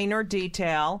minor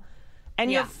detail,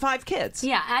 and you Yeah. have 5 kids.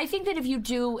 Yeah, I think that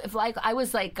if like I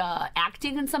was like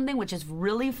acting in something, which is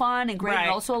really fun and great, Right.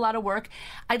 and also a lot of work,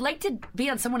 I'd like to be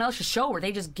on someone else's show where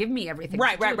they just give me everything.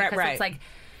 Right, to do, right, because right. It's like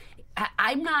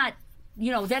I'm not.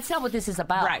 You know, that's not what this is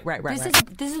about. Right.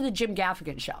 This is the Jim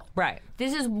Gaffigan show. Right.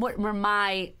 This is where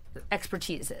my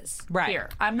expertise is. Right. Here,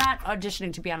 I'm not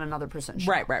auditioning to be on another person's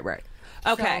show. Right.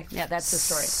 Okay. So, yeah, that's the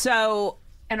story. So,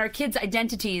 And our kids'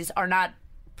 identities are not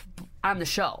on the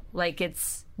show. Like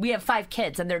we have 5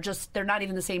 kids, and they're not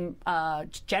even the same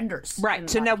genders. right. in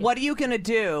So a lot now, of what are you going to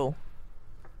do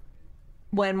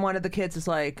when one of the kids is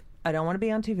like, "I don't want to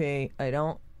be on TV.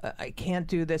 I can't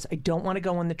do this. I don't want to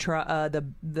go on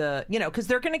the you know, because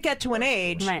they're going to get to an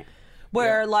age." Right.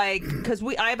 Where because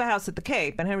I have a house at the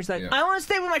Cape, and Henry's like, Yeah. I want to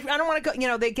stay with I don't want to go. You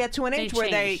know, they get to an age where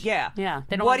they change. yeah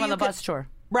They don't What want to go on are the you bus tour.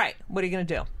 Right. What are you going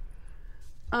to do?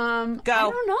 Go. I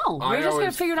don't know. I We're just gonna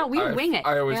always- figure it out. We wing it.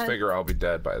 I always Yeah. figure I'll be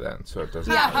dead by then, so it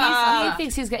doesn't. Yeah, he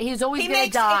thinks he's always gonna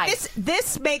die.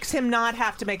 This makes him not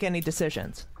have to make any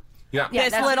decisions. Yeah. Yeah,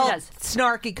 This that's what he little does.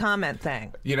 snarky comment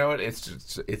thing. You know what?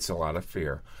 It's a lot of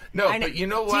fear. No, I know. but you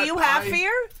know what? Do you have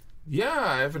fear? Yeah,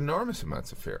 I have enormous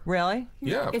amounts of fear. Really?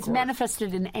 Yeah, of It's course.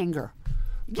 manifested in anger.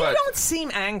 You But don't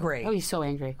seem angry. Oh, he's so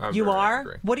angry. I'm You very are?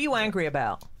 angry. What are you angry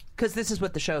about? Because this is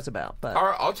what the show's about. But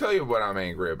I'll tell you what I'm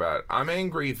angry about. I'm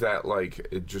angry that, like,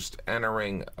 just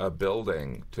entering a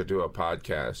building to do a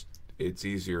podcast, it's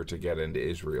easier to get into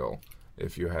Israel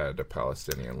if you had a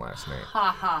Palestinian last name.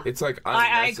 It's like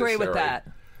I agree with unnecessary. that.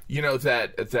 You know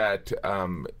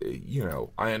you know,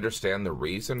 I understand the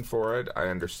reason for it. I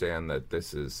understand that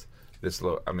this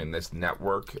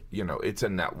network. You know, it's a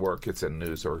network. It's a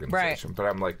news organization. But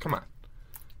I'm like, come on.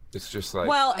 It's just like.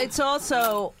 well, it's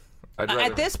also I'd rather-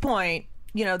 at this point,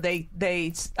 you know, they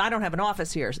I don't have an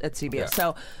office here at CBS, Yeah.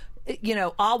 so you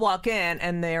know, I'll walk in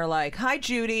and they're like, "Hi,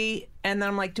 Judy," and then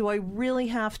I'm like, "Do I really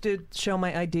have to show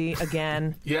my ID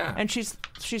again?" Yeah. And she's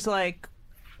like,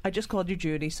 "I just called you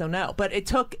Judy, so no." But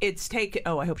it's taken.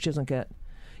 Oh, I hope she doesn't get.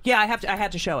 Yeah, I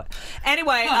had to show it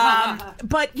anyway.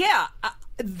 But yeah,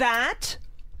 that.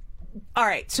 All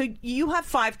right, so you have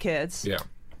 5 kids. Yeah.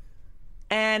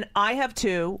 And I have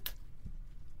 2.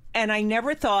 And I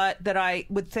never thought that I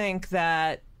would think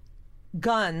that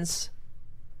guns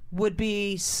would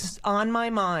be on my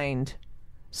mind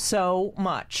so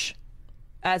much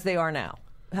as they are now,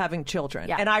 having children.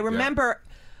 Yeah. And I remember,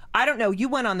 I don't know, you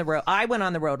went on the road. I went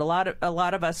on the road. A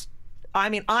lot of us. I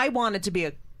mean, I wanted to be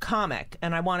a comic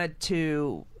and I wanted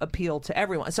to appeal to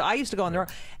everyone. So I used to go on the road.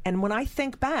 And when I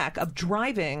think back of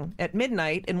driving at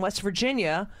midnight in West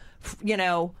Virginia, you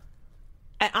know,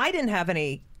 and I didn't have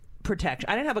any protection.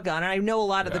 I didn't have a gun. And I know a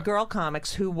lot of the girl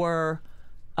comics who were,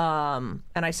 and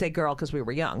I say girl because we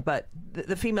were young, but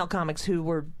the female comics who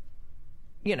were,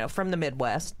 you know, from the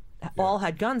Midwest, all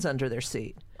had guns under their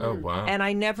seat. Oh wow. And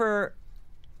I never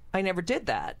did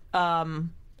that.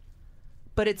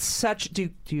 But it's such. Do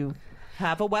you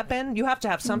have a weapon? You have to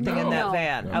have something in that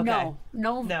van. Okay.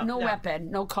 No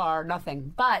weapon, no car,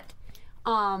 nothing. But,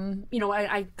 you know,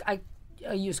 I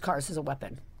use cars as a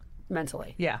weapon.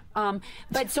 Mentally, Yeah.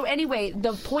 But so anyway,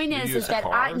 the point use is that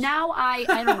I cars? don't know.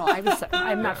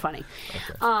 I'm not funny.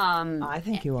 I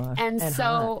think you are. And so,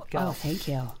 hot. Go. thank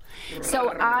you.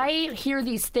 So I hear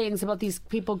these things about these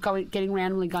people getting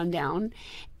randomly gunned down,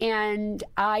 and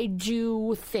I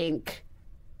do think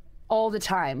all the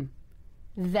time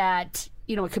that,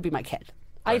 you know, it could be my kid.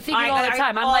 I think it all the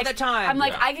time. I'm all like, the time. I'm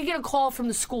like, Yeah. I could get a call from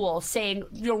the school saying,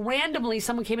 you know, randomly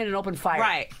someone came in and opened fire.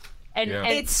 Right. And Yeah. and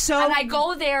It's so- and I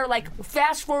go there, like,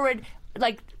 fast forward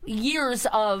like years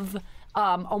of,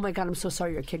 oh my God, I'm so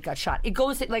sorry your kid got shot. It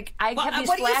goes like I have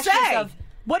these flashes of.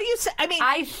 What do you say? I mean,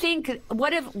 I think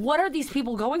what are these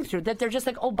people going through that they're just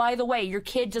like, oh, by the way, your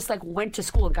kid just like went to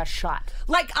school and got shot.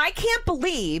 Like, I can't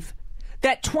believe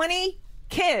that 20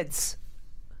 kids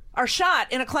are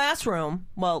shot in a classroom.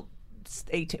 Well,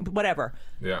 18, whatever.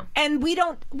 Yeah. And we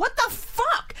don't. What the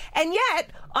fuck? And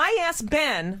yet, I asked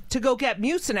Ben to go get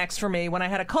Mucinex for me when I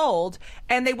had a cold,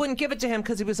 and they wouldn't give it to him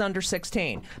because he was under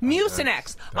 16.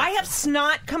 Mucinex. I have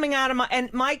snot coming out of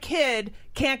and my kid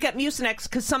can't get Mucinex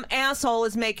because some asshole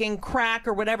is making crack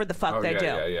or whatever the fuck they do.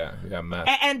 Yeah,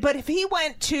 meth. But if he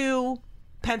went to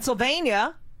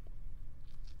Pennsylvania,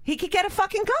 he could get a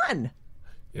fucking gun.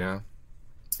 Yeah.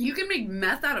 You can make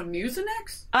meth out of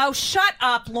Mucinex? Oh, shut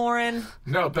up, Lauren.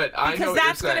 No, but I know because what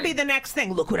that's going to be the next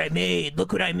thing. Look what I made.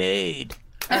 Look what I made.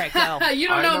 All right, go. You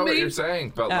don't I know me. what you're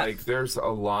saying, but like, there's a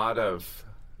lot of,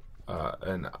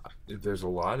 there's a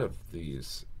lot of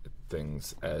these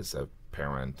things as a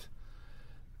parent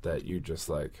that you just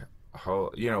like,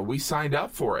 we signed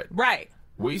up for it, Right.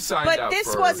 We signed up. But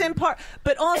this for was in part.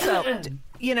 But also,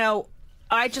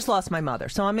 I just lost my mother,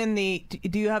 so I'm in the.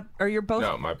 Do you have? Are you both?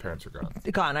 No, my parents are gone.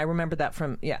 Gone. I remember that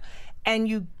from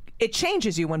and it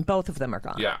changes you when both of them are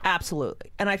gone. Yeah,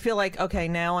 absolutely. And I feel like, okay,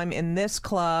 now I'm in this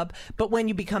club, but when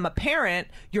you become a parent,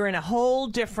 you're in a whole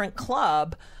different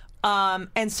club,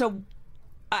 and so.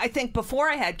 I think before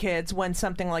I had kids, when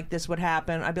something like this would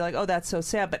happen, I'd be like, oh, that's so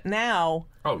sad. But now,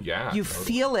 you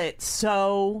feel it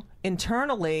so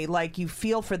internally, like you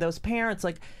feel for those parents.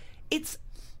 Like, it's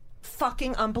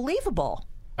fucking unbelievable.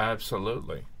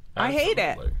 Absolutely. I hate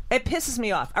it. It pisses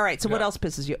me off. All right, so what else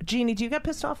pisses you? Jeannie, do you get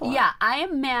pissed off a lot? Yeah, I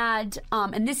am mad,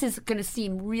 and this is going to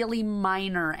seem really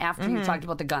minor after you talked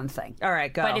about the gun thing. All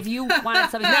right, go. But if you wanted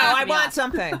something... No, I want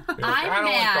something. I don't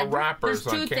mad. like the wrappers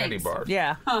There's on two candy things. bars.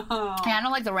 Yeah. I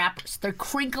don't like the wrappers. They're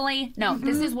crinkly. No,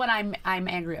 this is what I'm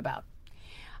angry about.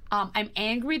 I'm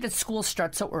angry that school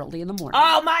starts so early in the morning.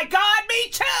 Oh, my God, me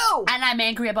too! And I'm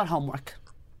angry about homework.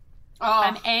 Oh.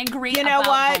 I'm angry about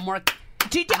homework.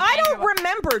 I don't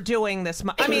remember doing this.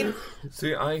 I mean,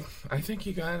 see, I think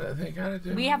they gotta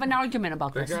do. We have an argument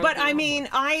about this, but I mean,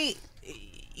 I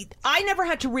never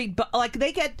had to read. Like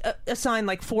they get assigned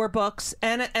like 4 books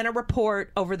and a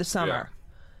report over the summer.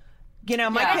 Yeah.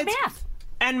 My kids math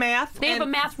and math. They have a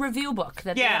math review book.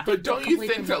 That but don't you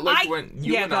think that like when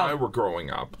you and I were growing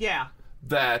up,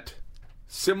 that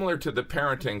similar to the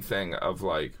parenting thing of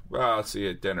like, well, I'll see you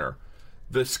at dinner,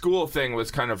 the school thing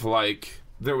was kind of like.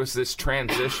 There was this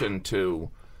transition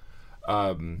to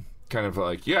kind of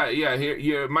like, here,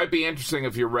 it might be interesting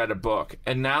if you read a book.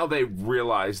 And now they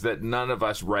realize that none of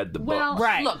us read the book.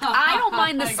 Well, look, I don't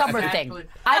mind the summer thing.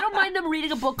 I don't mind them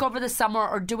reading a book over the summer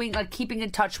or doing keeping in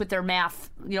touch with their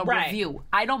math review.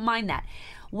 I don't mind that.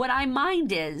 What I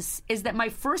mind is that my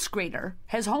first grader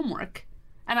has homework.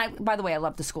 And by the way, I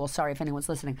love the school. Sorry if anyone's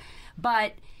listening.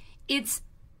 But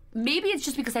maybe it's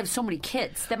just because I have so many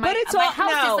kids that my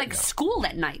house is like school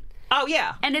at night. Oh,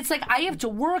 yeah. And it's like I have to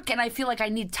work and I feel like I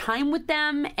need time with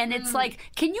them. And it's like,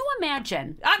 can you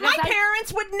imagine? My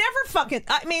parents would never fucking...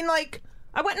 I mean, like,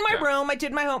 I went in my room, I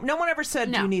did my home. No one ever said,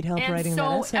 do you need help writing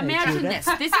that essay? So imagine this.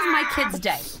 This is my kid's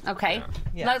day, okay?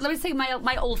 Yeah. Let me say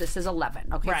my oldest is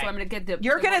 11, okay? Right. So I'm going to get the...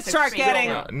 You're going to start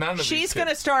getting... She's going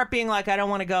to start being like, I don't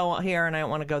want to go here and I don't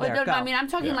want to go there. I mean, I'm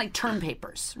talking like term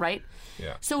papers, right?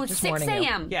 Yeah. So it's 6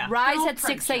 a.m. Rise at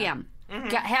 6 a.m.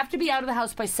 Have to be out of the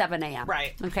house by 7 a.m.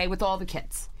 Right. Okay, with all the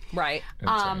kids. Right.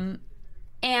 So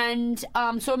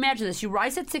imagine this. You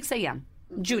rise at 6 a.m.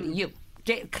 Judy, you.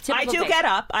 I do get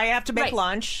up. I have to make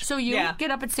lunch. So you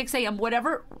get up at 6 a.m.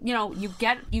 Whatever, you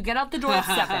get out the door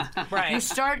at 7.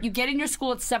 Right. You get in your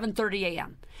school at 7:30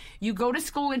 a.m. You go to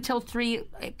school until 3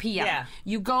 p.m. Yeah.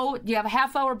 You have a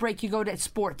half-hour break. You go to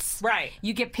sports. Right.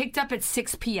 You get picked up at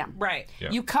 6 p.m. Right.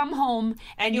 Yeah. You come home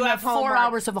and you have 4 homework.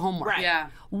 hours of homework. Right. Yeah.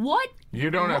 What?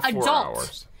 You don't have 4 adult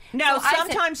hours. No, So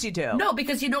sometimes you do. No,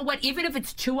 because you know what? Even if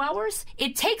it's 2 hours,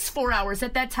 it takes 4 hours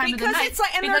at that time of the night. Because it's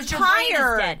like, and because they're your brain is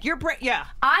tired. dead. Your brain,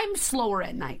 I'm slower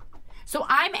at night. So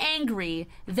I'm angry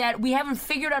that we haven't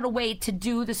figured out a way to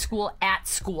do the school at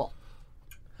school.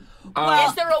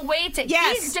 Is there a way to...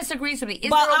 Yes. He disagrees with me.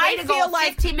 Is Well, there a way I to feel go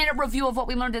like- 15-minute review of what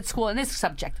we learned at school in this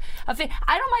subject? I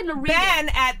don't mind the reading. Ben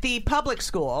at the public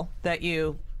school that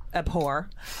you abhor,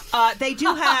 they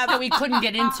do have... that we couldn't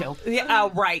get into.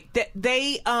 Right.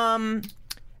 They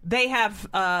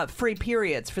have free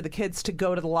periods for the kids to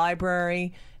go to the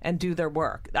library and do their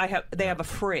work. They have a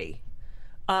free.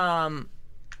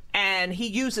 And he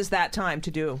uses that time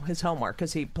to do his homework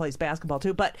because he plays basketball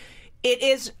too. But it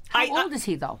is... How old is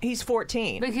he, though? He's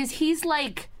 14. Because he's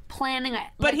like planning.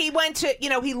 But he went to,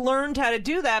 he learned how to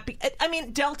do that. I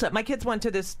mean, Delta, my kids went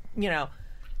to this,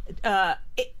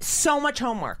 so much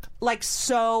homework, like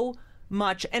so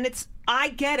much. And I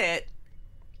get it.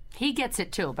 He gets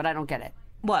it too, but I don't get it.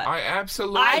 What? I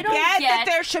absolutely I get that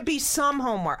there should be some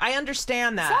homework. I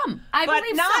understand that. Some. I but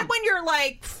believe not some. when you're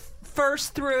like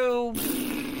first through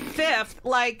fifth.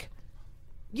 Like,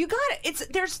 you got it.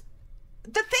 There's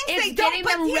the things It's they don't. getting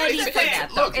But them here's ready the for thing.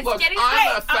 that. Look, It's look, getting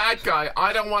I'm a fat guy.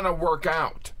 I don't want to work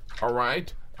out. All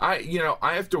right? I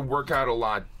have to work out a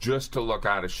lot just to look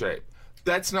out of shape.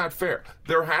 That's not fair.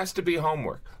 There has to be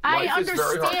homework. I Life is very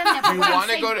understand hard. that, Do you but what I'm want to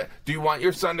saying- Do you want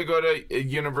your son to go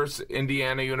to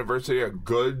Indiana University, a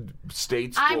good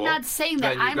state school? I'm not saying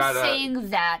that. Then you I'm saying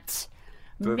that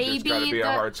there's maybe gotta be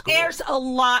a hard school. There's a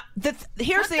lot.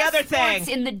 Here's Put the other sports thing.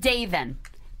 in the day then.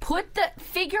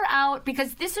 Figure out,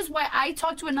 because this is why I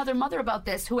talked to another mother about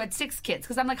this who had 6 kids.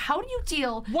 Because I'm like, how do you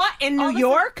deal? What, in all New the-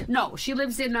 York? No, she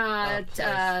lives in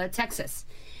Texas.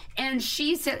 And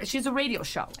she said, she's a radio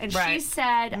show. And she Right.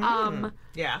 said,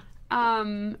 Yeah.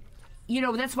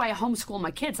 that's why I homeschool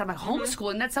my kids. I'm like,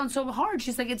 homeschooling? That sounds so hard.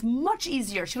 She's like, it's much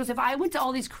easier. She goes, if I went to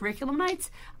all these curriculum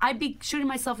nights, I'd be shooting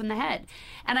myself in the head.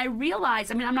 And I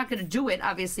realized, I mean, I'm not going to do it,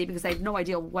 obviously, because I have no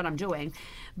idea what I'm doing.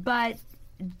 But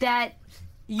that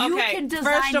you can design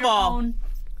first of your all, own.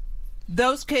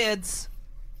 Those kids,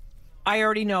 I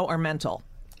already know, are mental.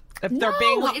 If they're No,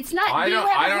 being, it's not. I You don't-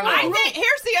 have I a don't whole know. I group. think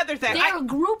here's the other thing. There are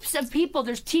groups of people.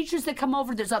 There's teachers that come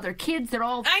over. There's other kids. They're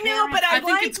all. I know, but I I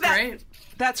think like it's that. great.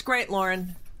 That's great,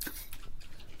 Lauren.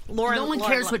 Lauren, No one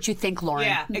Lauren, cares what you think, Lauren.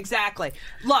 Yeah, exactly.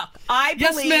 Look, I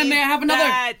Yes, believe ma'am, may I have another?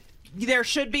 that there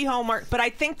should be homework, but I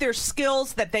think there's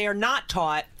skills that they are not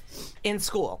taught in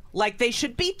school. Like, they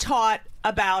should be taught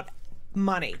about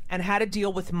money and how to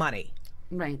deal with money.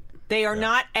 Right. They are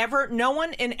not ever, no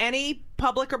one in any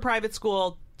public or private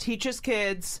school teaches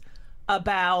kids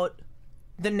about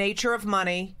the nature of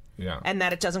money and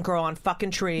that it doesn't grow on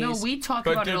fucking trees. No, we talk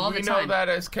But about it did all we the know time. that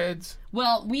as kids?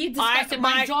 Well, we discussed it.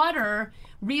 My my- daughter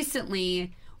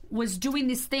recently was doing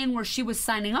this thing where she was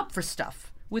signing up for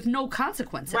stuff with no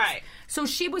consequences. Right. So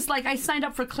she was like, I signed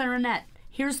up for clarinet.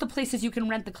 Here's the places you can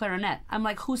rent the clarinet. I'm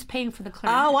like, who's paying for the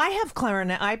clarinet? Oh, I have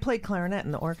clarinet. I played clarinet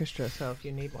in the orchestra, so if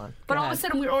you need one. But go all of a ahead.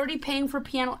 sudden, we're already paying for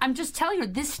piano. I'm just telling you,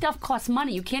 this stuff costs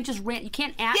money. You can't just rent. You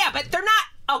can't ask. Yeah, but they're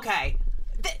not. Okay.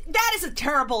 That is a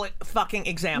terrible fucking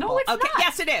example. No, it's okay. not.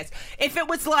 Yes, it is. If it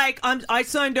was like I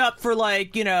signed up for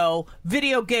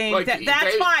video game, Like, that's they-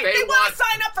 fine. they They want want- to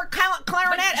sign up for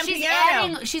clarinet and she's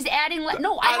piano. She's adding.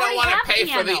 No, I don't already want have to pay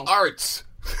piano. for the arts.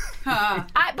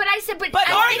 But I said, but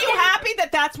I aren't think you happy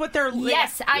that that's what they're?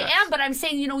 Yes, I Yes. am, but I'm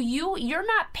saying, you're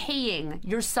not paying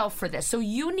yourself for this. So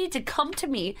you need to come to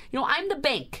me. I'm the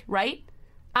bank, right?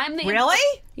 I'm the Really?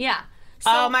 Yeah. So,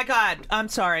 Oh my God! I'm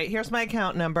sorry. Here's my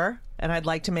account number, and I'd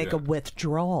like to make a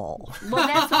withdrawal. well,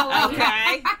 that's all I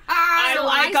Okay. I So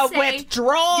like I a say,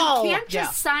 withdrawal. You can't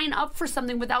just Yeah. sign up for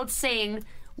something without saying,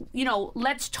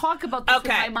 let's talk about this with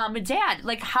Okay. my mom and dad.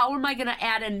 Like, how am I going to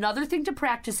add another thing to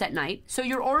practice at night? So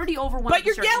you're already over one. But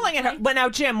you're yelling at her. But now,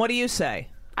 Jim, what do you say?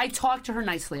 I talked to her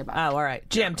nicely about it. Oh, all right.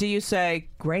 Jim, do you say,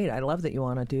 great, I love that you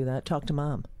want to do that. Talk to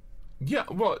mom. Yeah,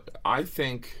 well, I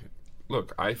think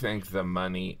the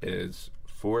money is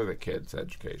for the kids'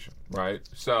 education, right?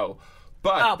 So,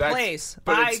 but please.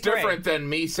 But I it's agree. different than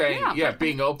me saying, Yeah,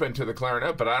 being open to the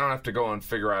clarinet, but I don't have to go and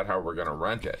figure out how we're going to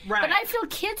rent it. Right. But I feel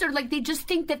kids are like, they just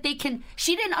think that they can.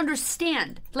 She didn't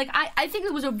understand. Like, I think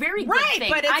it was a very good Right, thing.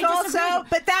 but it's I disagree. also,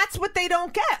 but that's what they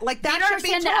don't get. Like, They that don't should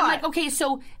be understand taught. that. I'm like, okay,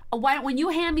 so when you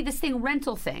hand me this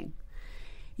rental thing,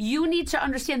 you need to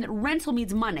understand that rental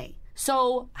means money.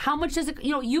 So how much does it,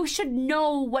 you should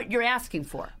know what you're asking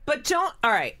for. But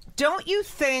don't you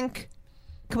think,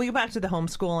 can we go back to the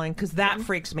homeschooling? Because that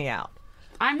freaks me out.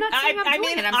 I'm not saying I'm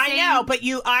doing it. I'm I saying, know, but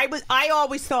I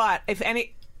always thought,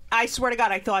 I swear to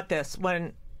God, I thought this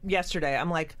yesterday.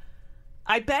 I'm like,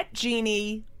 I bet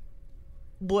Jeannie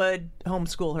would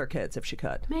homeschool her kids if she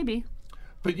could. Maybe.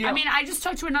 But I mean, I just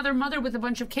talked to another mother with a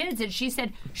bunch of kids, and she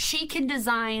said she can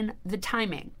design the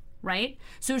timing, right?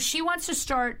 So if she wants to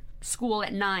start school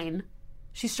at 9,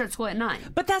 she starts school at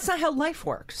 9. But that's not how life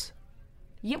works.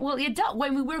 Yeah, well, it does.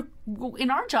 When we're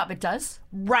in our job, it does.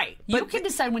 Right. You can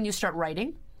decide when you start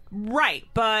writing. Right,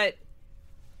 but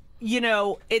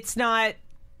it's not.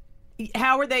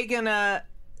 How are they gonna?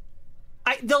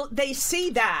 They see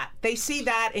that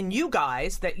in you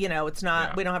guys that it's not.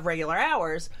 Yeah. We don't have regular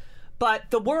hours, but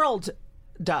the world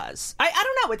does. I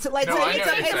don't know. It's like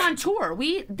it's on tour.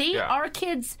 Our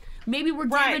kids maybe we're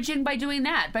damaging by doing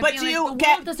that. But the world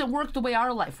doesn't work the way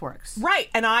our life works. Right.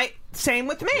 And same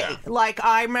with me. Yeah. Like,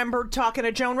 I remember talking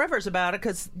to Joan Rivers about it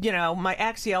because, my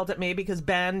ex yelled at me because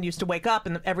Ben used to wake up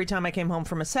and every time I came home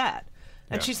from a set.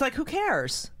 And she's like, who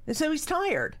cares? And so he's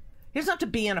tired. He doesn't have to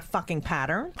be in a fucking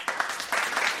pattern.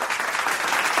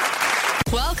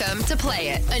 Welcome to Play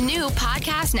It, a new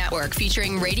podcast network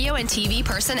featuring radio and TV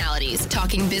personalities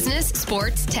talking business,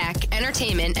 sports, tech,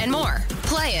 entertainment, and more.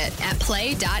 Play it at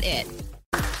play.it.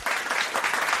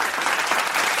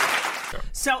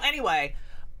 So anyway,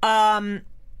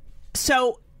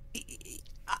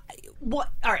 what?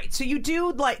 All right. So you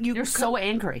do You're so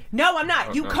angry. No, I'm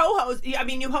not. You co-host. I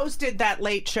mean, you hosted that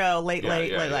late show, late,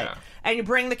 and you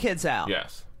bring the kids out.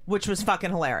 Yes. Which was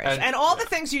fucking hilarious. And all the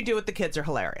things you do with the kids are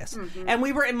hilarious. Mm-hmm. And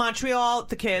we were in Montreal,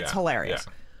 the kids, hilarious.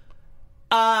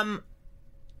 Yeah.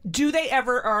 Do they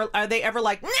ever, are they ever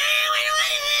like, no, I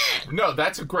don't want to? No,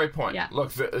 that's a great point. Yeah.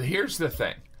 Look, here's the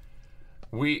thing.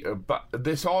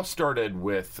 This all started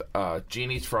with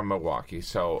Jeannie's from Milwaukee.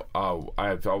 So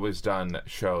I've always done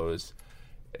shows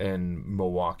in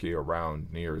Milwaukee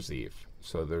around New Year's Eve.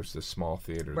 So there's this small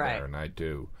theater there, and I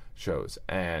do shows.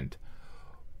 And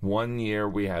one year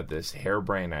we had this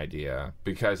harebrained idea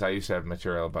because I used to have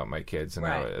material about my kids, and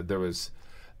there was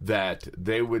that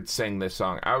they would sing this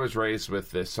song. I was raised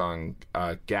with this song,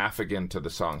 Gaffigan to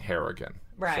the song Harrigan.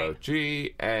 Right. So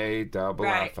Gaffi.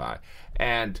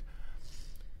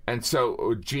 And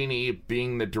so Jeannie,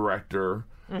 being the director,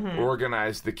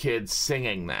 organized the kids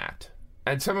singing that.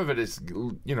 And some of it is,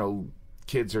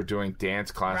 kids are doing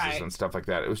dance classes and stuff like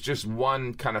that. It was just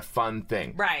one kind of fun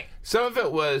thing. Right. Some of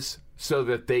it was so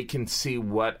that they can see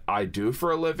what I do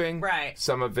for a living. Right.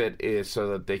 Some of it is so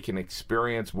that they can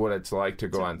experience what it's like to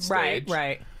go on stage.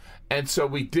 Right. And so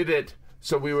we did it.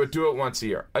 So we would do it once a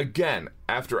year. Again,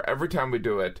 after every time we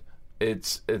do it,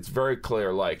 it's very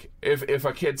clear. Like, if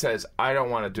a kid says, I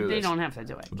don't want to do this. They don't have to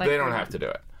do it. They don't have to do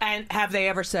it. And have they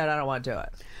ever said, I don't want to do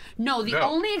it? No, the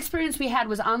only experience we had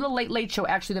was on the Late Late Show,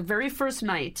 actually, the very first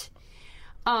night.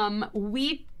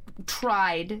 We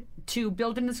tried to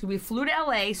build in this. We flew to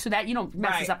LA so that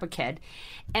messes up a kid,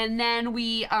 and then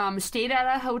we stayed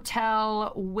at a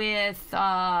hotel with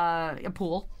a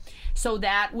pool, so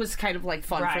that was kind of like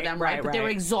fun for them, right? But they were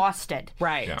exhausted,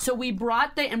 right? Yeah. So we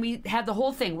brought and we had the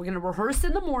whole thing. We're going to rehearse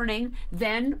in the morning.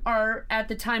 Then our at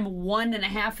the time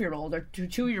 1.5-year-old or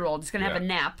 2-year-old is going to have a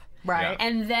nap. Right.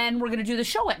 And then we're going to do the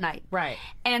show at night. Right.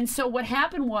 And so what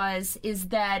happened is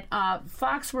that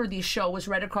Foxworthy's show was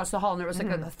right across the hall, and there was like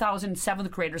 1,000 7th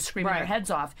graders screaming their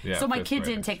heads off. Yeah, so my kid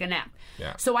didn't take a nap.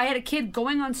 Yeah. So I had a kid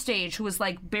going on stage who was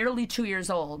like barely 2 years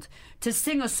old to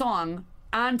sing a song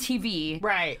on TV.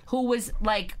 Right. Who was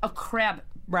like a crab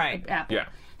apple. Yeah.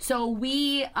 So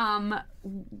we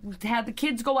had the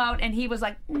kids go out, and he was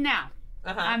like, no,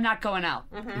 I'm not going out.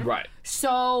 Right.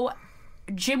 So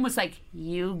Jim was like,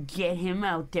 you get him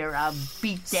out there, I'll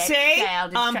beat that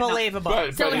child. Unbelievable.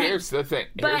 But here's the thing.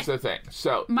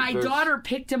 So my daughter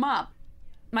picked him up.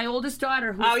 My oldest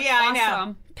daughter, who's awesome, I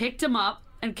know. picked him up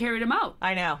and carried him out.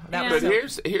 I know. But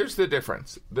here's the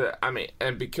difference.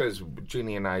 And because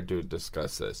Jeannie and I do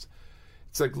discuss this,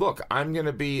 it's like, look, I'm going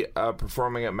to be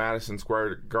performing at Madison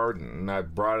Square Garden, and I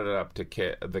brought it up to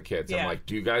the kids. I'm like,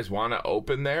 do you guys want to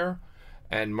open there?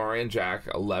 And Mari and Jack,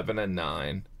 11 and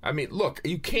 9. I mean, look,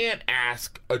 you can't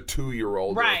ask a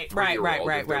 2-year-old or a 3-year-old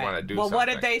if they want to do something. Well, what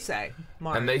did they say,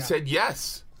 Mari? And they said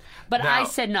yes. But I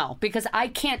said no, because I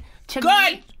can't.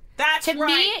 Good! That's right. To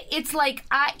me, it's like,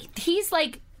 he's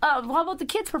like, how about the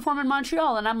kids perform in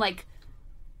Montreal? And I'm like,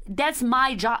 that's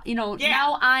my job.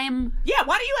 Now I'm... Yeah,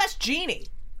 why don't you ask Jeannie?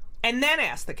 And then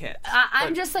ask the kids.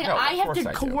 I'm just like, I have to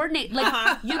coordinate.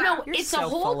 Like, it's so a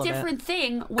whole different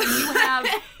thing when you have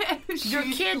your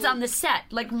kids on the set.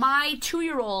 Like, my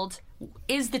 2-year-old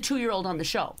is the 2-year-old on the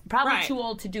show. Probably too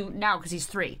old to do now because he's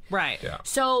 3. Right. Yeah.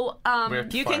 So,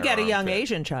 you can get a young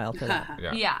Asian child for that.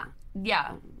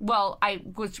 Yeah. Well, I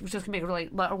was just going to make it really,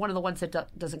 one of the ones that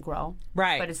doesn't grow.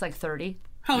 Right. But it's like 30.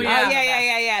 Oh,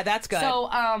 yeah. That's good.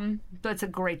 So, that's a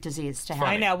great disease to have.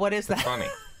 I know. What is that? Funny.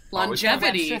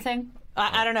 Longevity. Thing?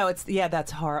 I don't know. It's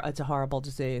it's a horrible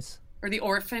disease. Or The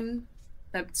Orphan,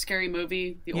 that scary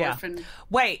movie, The Orphan.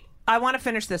 Wait, I want to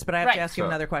finish this, but I have to ask you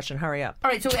another question. Hurry up.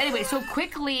 All right. So anyway, so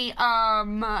quickly, it's I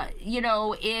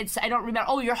don't remember.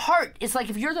 Oh, your heart. It's like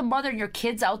if you're the mother and your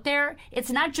kid's out there,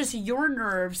 it's not just your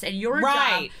nerves and your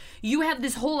job. You have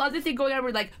this whole other thing going on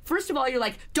where, like, first of all, you're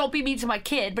like, don't be mean to my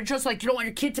kid, but just like you don't want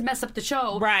your kid to mess up the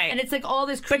show, right? And it's like all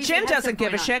this. But Jim doesn't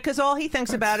give a shit because all he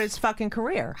thinks about is fucking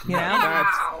career. You know.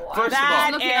 First of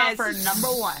all, looking out for number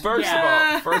one. First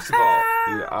of all,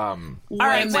 all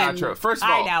right. Not true. First of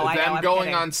all, them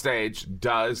going on stage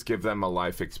does give them a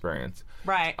life experience,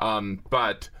 right?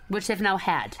 But which they've now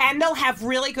had, and they'll have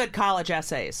really good college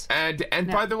essays. And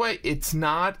by the way, it's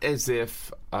not as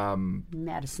if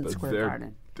Madison Square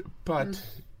Garden. But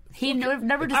he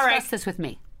never discussed this with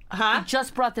me. Huh? He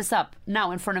just brought this up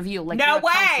now in front of you. Like, no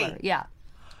way. Counselor. Yeah.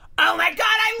 Oh my God,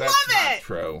 I love it. That's not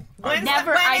true. I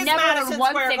never heard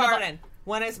one thing about.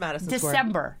 When is Madison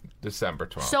December. December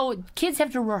 12th. So kids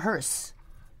have to rehearse.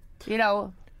 You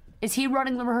know, is he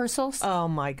running the rehearsals? Oh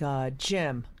my God,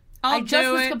 Jim. I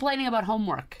just was complaining about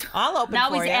homework. I'll open now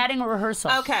for you. Now he's adding a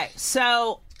rehearsal. Okay,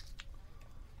 so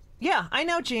yeah, I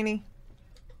know, Jeannie.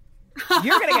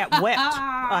 You're gonna get whipped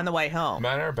on the way home.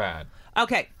 Men are bad.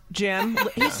 Okay, Jim.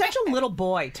 He's such a little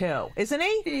boy too, isn't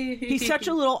he? He's such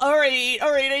a little. All right.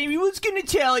 I was gonna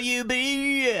tell you, but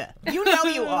yeah, you know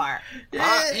you are.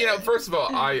 First of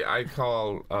all, I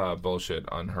call bullshit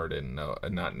on her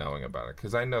not knowing about it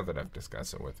because I know that I've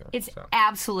discussed it with her. It's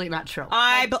absolutely not true.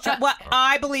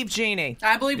 I believe Jeannie.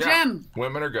 I believe Jim.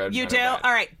 Women are good. You do?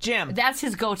 All right, Jim. That's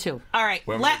his go-to. All right.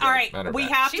 All right. We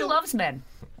have to. She loves men.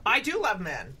 I do love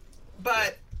men,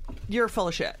 but you're full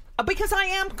of shit. Because I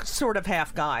am sort of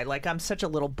half guy. Like, I'm such a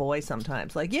little boy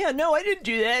sometimes. Like, yeah, no, I didn't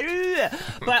do that.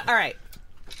 But, all right.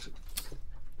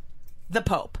 The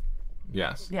Pope.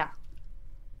 Yes. Yeah.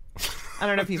 I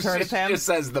don't know if you've heard of him. She just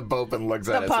says the Pope and looks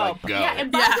at us like, go. Yeah,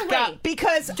 and by the way,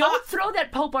 because don't throw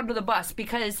that Pope under the bus,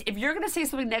 because if you're going to say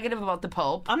something negative about the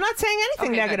Pope... I'm not saying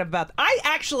anything negative about... I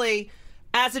actually,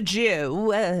 as a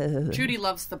Jew... Judy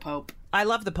loves the Pope. I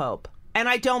love the Pope. And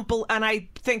I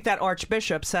think that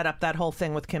Archbishop set up that whole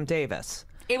thing with Kim Davis.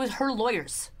 It was her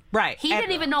lawyers. Right. He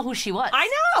didn't even know who she was.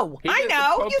 I know. You think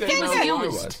that?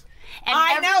 Used.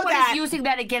 And everyone is using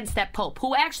that against that Pope,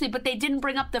 but they didn't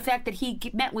bring up the fact that he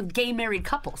met with gay married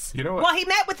couples. You know what? Well, he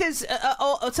met with his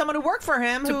someone who worked for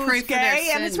him who's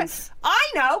gay, and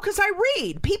I know because I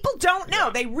read. People don't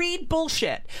know; they read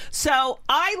bullshit. So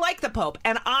I like the Pope,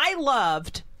 and I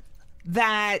loved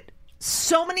that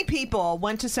so many people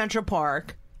went to Central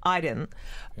Park. I didn't,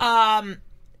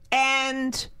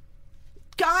 and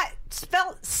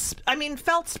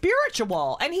felt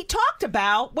spiritual, and he talked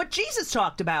about what Jesus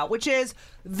talked about, which is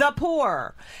the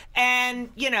poor,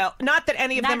 and not that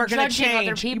any of them are going to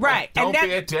change, right? Don't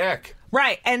be a dick,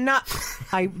 right? And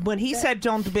when he said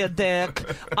 "don't be a dick,"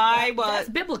 I was that's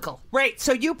biblical, right?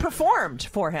 So you performed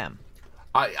for him.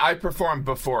 I performed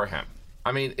before him.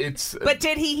 I mean, it's. But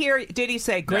did he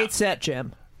say "great set,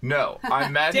 Jim"? No, I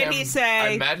met him. Did he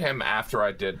say? I met him after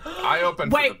I did. I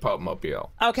opened for the Pope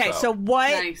Mobile. Okay, so what?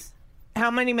 Nice. How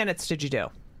many minutes did you do?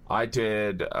 I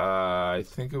did. I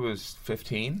think it was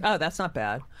 15. Oh, that's not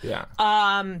bad. Yeah.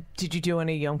 Did you do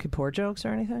any Yom Kippur jokes or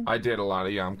anything? I did a lot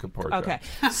of Yom Kippur jokes. Okay,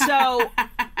 so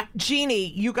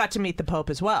Jeannie, you got to meet the Pope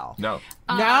as well. No.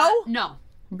 No.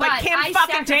 But Kim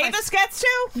fucking Davis gets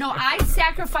to? No, I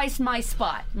sacrificed my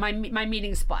spot, my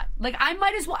meeting spot. Like, I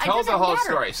might as well. Tell the whole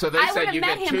story. So they said you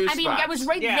get 2 spots. I mean, I was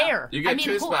right there. You get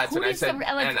 2 spots, and I said,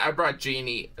 and I brought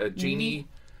Jeannie, Jeannie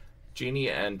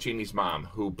and Jeannie's mom,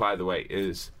 who, by the way,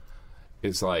 is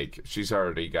like, she's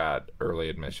already got early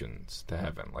admissions to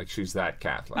heaven. Like, she's that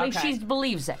Catholic. Like, she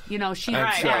believes it. She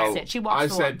gets it. She walks I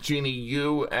the said, walk. Jeannie,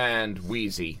 you and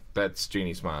Wheezy, that's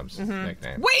Jeannie's mom's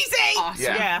nickname. Wheezy! Awesome.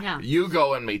 Yeah. You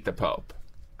go and meet the Pope.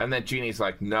 And then Jeannie's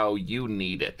like, no, you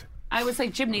need it. I was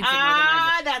like, Jim needs it more than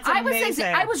I do. That's amazing.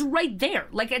 I was right there.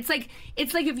 Like, it's like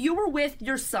if you were with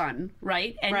your son,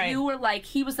 right? And you were like,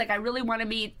 he was like, I really want to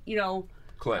meet,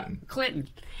 Clinton.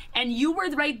 And you were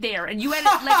right there, and you had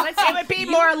let's say it would be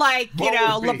more like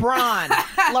LeBron.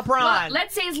 Well,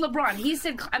 let's say it's LeBron. He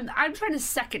said, "I'm trying to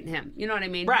second him." You know what I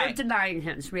mean? Right. You're denying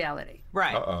his reality.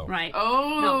 Right. Uh-oh. Right.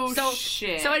 Oh,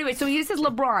 shit. So anyway, so he says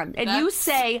LeBron, and you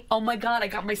say, "Oh my God, I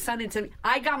got my son into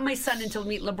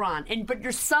meet LeBron," but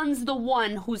your son's the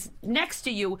one who's next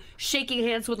to you, shaking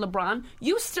hands with LeBron.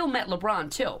 You still met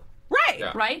LeBron too. Right.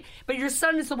 Yeah. Right? But your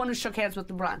son is the one who shook hands with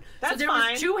LeBron. That's so there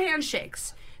fine. was 2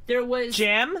 handshakes. There was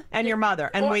Jim and your mother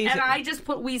and Wheezy. And I just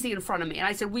put Wheezy in front of me, and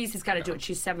I said, Wheezy's got to do it.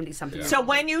 She's 70-something. Yeah. So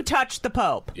when you touched the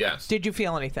Pope, yes, did you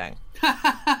feel anything?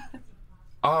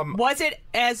 Was it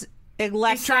as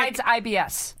electric? Besides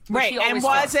IBS. Right, and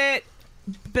was it...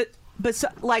 But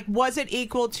like, was it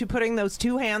equal to putting those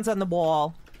two hands on the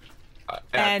wall?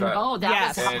 That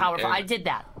was powerful. I did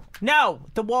that. No,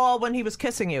 the wall when he was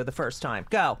kissing you the first time.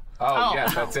 Go. Oh, yeah,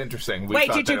 that's interesting.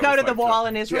 Wait, did you go to the wall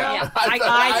in Israel? Yeah.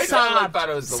 I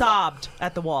sobbed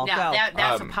at the wall. Yeah, go.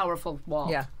 that's a powerful wall.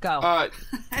 Yeah, go.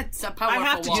 It's a powerful I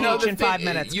have to wall. teach in 5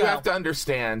 minutes. You go. have to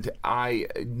understand,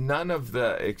 none of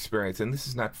the experience, and this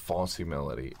is not false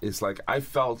humility, is like I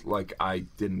felt like I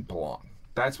didn't belong.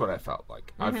 That's what I felt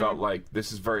like. I felt like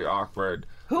this is very awkward.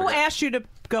 Who asked you to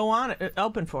go on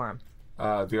open for him?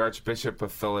 The Archbishop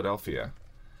of Philadelphia.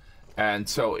 And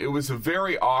so it was a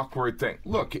very awkward thing.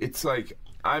 Look, it's like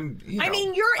I'm. I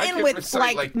mean, you're in with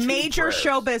like major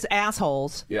showbiz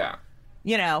assholes. Yeah.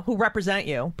 Who represent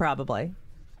you probably,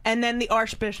 and then the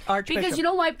Archbishop. Because you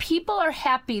know why people are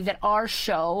happy that our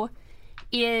show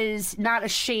is not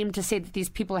ashamed to say that these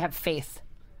people have faith.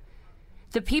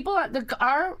 The people,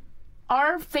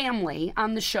 our family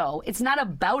on the show, it's not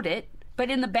about it,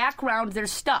 but in the background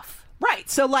there's stuff. Right.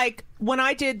 So like when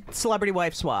I did Celebrity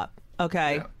Wife Swap,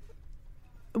 okay,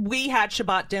 we had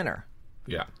Shabbat dinner.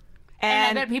 Yeah.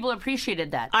 And I bet people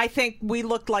appreciated that. I think we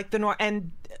looked like the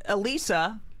and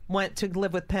Elisa went to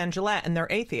live with Penn Jillette, and they're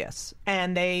atheists,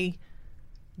 and they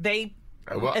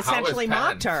essentially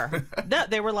mocked her.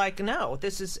 They were like, "No,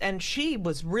 this is," and she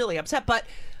was really upset. But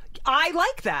I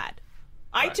like that.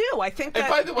 I do. I think that. And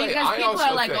by the way, because people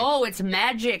are like, "Oh, it's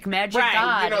magic, magic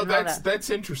right. God." That's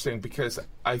interesting because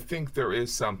I think there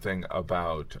is something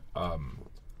about.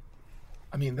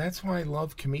 I mean, that's why I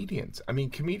love comedians. I mean,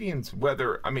 comedians,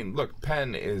 look,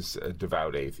 Penn is a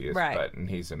devout atheist, right. and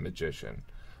he's a magician.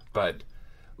 But,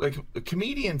 like,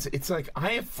 comedians, it's like I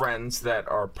have friends that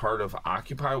are part of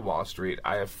Occupy Wall Street.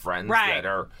 I have friends that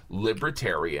are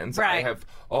libertarians. Right. I have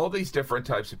all these different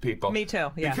types of people. Me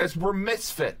too, yeah. Because we're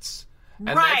misfits. And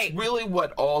that's really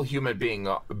what all human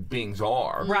beings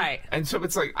are. Right. And so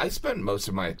it's like, I spent most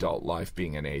of my adult life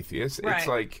being an atheist. Right. It's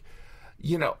like,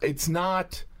 it's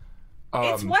not...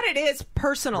 it's what it is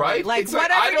personally. Right? Like, it's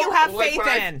whatever you have faith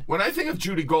in. When I think of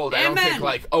Judy Gold, I don't think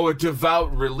like, a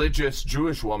devout religious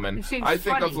Jewish woman. I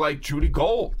think of like Judy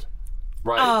Gold.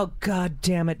 Right? Oh, God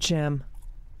damn it, Jim.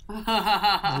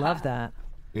 I love that.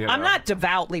 I'm not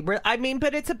devoutly, but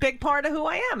it's a big part of who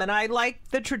I am. And I like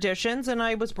the traditions, and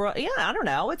I was brought, I don't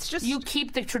know. It's just. You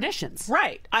keep the traditions.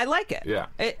 Right. I like it. Yeah.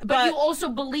 But you also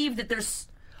believe that there's.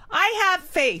 I have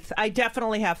faith. I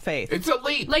definitely have faith. It's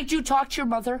elite. Like, do you talk to your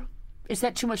mother? Is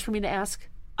that too much for me to ask?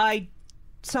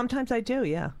 Sometimes I do,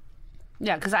 yeah.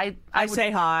 Yeah, because I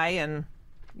say hi and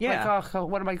like, oh,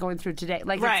 what am I going through today?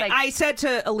 Like, right. It's like, I said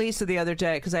to Elisa the other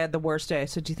day because I had the worst day. I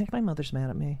said, "Do you think my mother's mad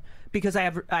at me because I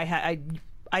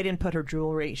didn't put her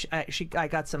jewelry? I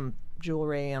got some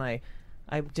jewelry and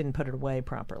I didn't put it away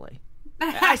properly.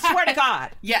 I swear to God.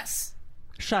 Yes.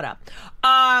 Shut up.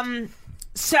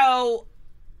 So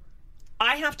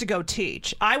I have to go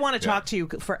teach. I want to talk to you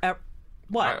for.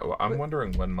 What? I'm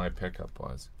wondering when my pickup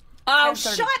was. Oh,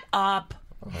 shut up!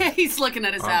 He's looking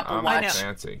at his Apple I'm Watch.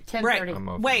 fancy.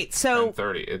 10:30. Wait, so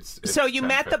 10:30. It's so you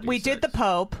met we 10:56. did the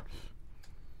Pope.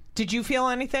 Did you feel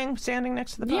anything standing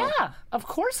next to the Pope? Yeah, of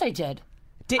course I did.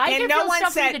 I can no feel one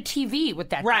stuff said in the TV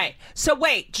with that. Right. Thing. So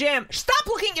wait, Jim, stop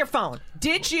looking at your phone.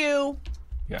 Did you?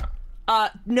 Yeah.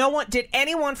 Did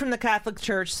anyone from the Catholic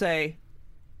Church say,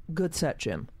 "Good set,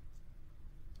 Jim"?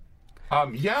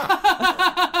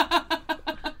 Yeah.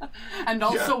 And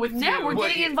also with now we're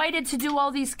getting invited to do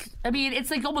all these. I mean, it's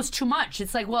like almost too much.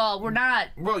 It's like, well, we're not.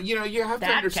 Well, you have to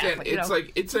that understand. Catholic, it's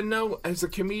like it's a no. As a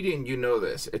comedian, you know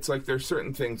this. It's like there's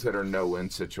certain things that are no-win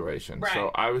situations. Right.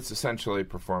 So I was essentially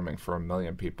performing for 1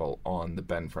 million people on the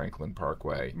Ben Franklin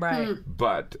Parkway. Right.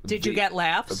 But Did you get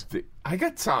laughs? I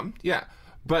got some, yeah.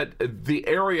 But the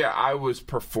area I was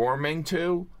performing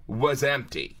to was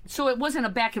empty. So it wasn't a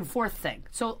back and forth thing.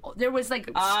 So there was like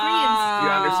screens. You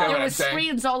understand There what I'm was saying?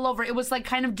 screens all over. It was like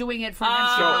kind of doing it for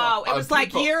Oh, it was like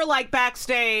people- you're like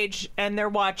backstage and they're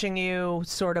watching you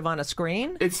sort of on a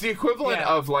screen. It's the equivalent Yeah.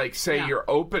 of like, say, you're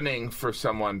opening for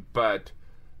someone, but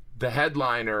the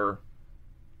headliner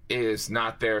is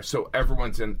not there, so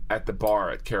everyone's at the bar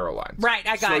at Caroline's. Right,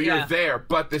 I got So you. you're there,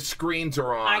 but the screens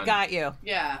are on. I got you.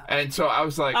 Yeah. And so I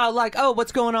was like,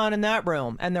 What's going on in that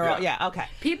room? And they're all, okay.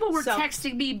 People were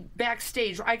texting me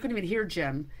backstage. I couldn't even hear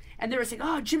Jim. And they were saying,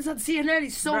 "Oh, Jim's on CNN.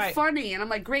 He's so funny." And I'm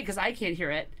like, "Great," because I can't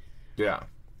hear it. yeah.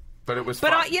 But it was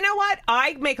But fun. you know what?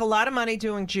 I make a lot of money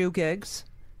doing Jew gigs.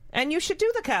 And you should do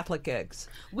the Catholic gigs.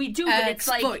 We do, but it's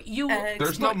like you.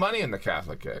 There's no money in the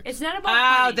Catholic gig. It's not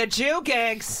about money. The Jew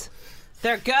gigs.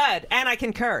 They're good. And I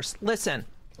can curse. Listen,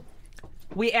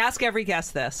 we ask every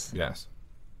guest this. Yes.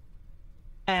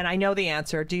 And I know the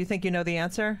answer. Do you think you know the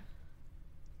answer?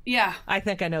 Yeah. I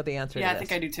think I know the answer to this. Yeah, I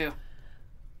think I do too.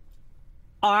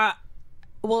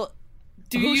 Well,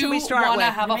 do who should we start want to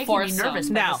with? have You're a making me foursome? nervous.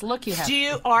 Now, This look you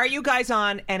have. are you guys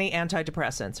on any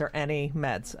antidepressants or any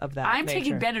meds of that I'm nature?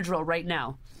 taking Benadryl right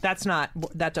now.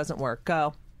 That doesn't work.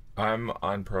 Go. I'm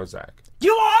on Prozac.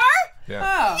 You are? Yeah.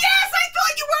 Oh. Yes, I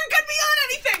thought you weren't going to be on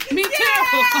anything. Me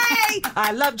too. Yay!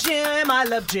 I love Jim. I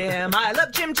love Jim. I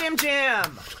love Jim.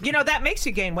 You know, that makes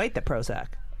you gain weight, the Prozac.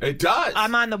 It does.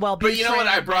 I'm on the Wellbutrin. But you know what?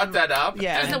 I brought that up.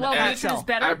 Yeah. and- The Wellbutrin is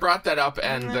better. I brought that up,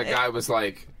 and the guy was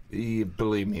like,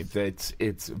 believe me,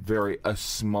 it's very a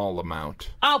small amount.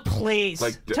 Oh, please.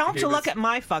 Like, Tell him he to was- look at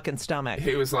my fucking stomach.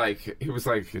 He was like,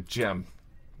 Jim.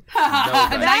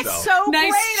 That's so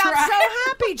Nice great. try. I'm so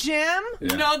happy, Jim.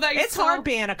 Yeah. No, that It's hard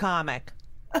being a comic.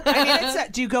 I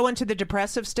mean, do you go into the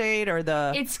depressive state or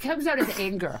the... It comes out as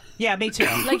anger. Yeah, me too.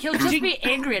 Like, he'll just be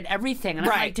angry at everything. And I'm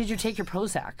Right. like, did you take your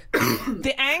Prozac?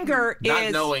 The anger Not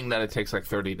is... knowing that it takes like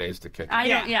 30 days to kick in. I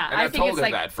Yeah. don't, yeah. And I I've think told it's her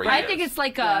like, that for I years. think it's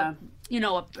like a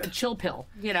chill pill,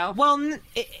 you know? Well,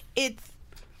 it's...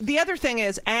 The other thing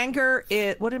is anger,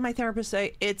 what did my therapist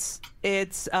say? It's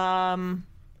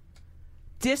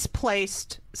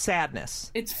displaced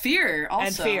sadness It's fear also.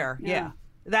 and fear. Yeah.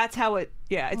 That's how it...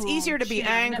 Yeah, it's easier to be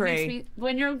That makes angry. me,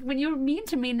 when you're mean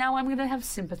to me, now I'm going to have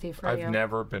sympathy for you. I've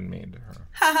never been mean to her.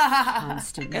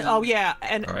 Constantly. Oh, yeah.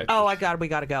 And All right. we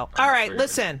got to go. All right, figured it.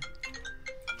 listen.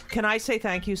 Can I say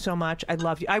thank you so much? I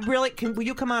love you. I really... Will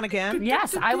you come on again?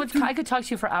 Yes, I could talk to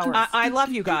you for hours. I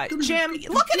love you guys. Jim,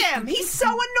 look at him. He's so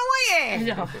annoying.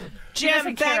 No. Jim,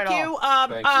 doesn't care thank at you. all.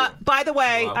 Thank you. By the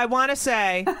way, Wow. I want to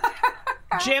say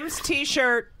Jim's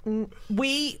T-shirt.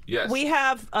 We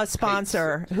have a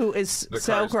sponsor who is The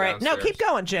so car's great. No, downstairs. keep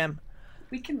going, Jim.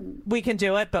 We can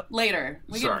do it, but later.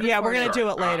 Sorry. Yeah, we're gonna record do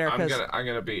it later. I'm 'cause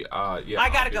gonna be. Yeah, I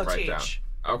gotta I'll be go right teach. down.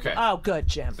 Okay. Oh, good,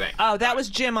 Jim. Thanks. Oh, that was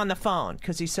Jim on the phone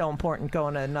because he's so important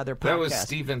going to another podcast. That was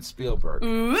Steven Spielberg.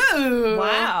 Ooh.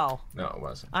 Wow. No, it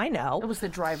wasn't. I know. It was the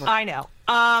driver. I know.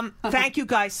 Thank you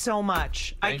guys so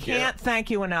much. I Thank you. can't thank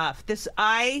you enough.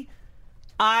 I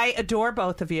adore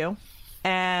both of you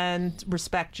and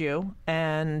respect you,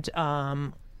 and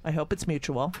I hope it's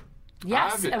mutual.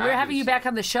 Yes, and we're having you back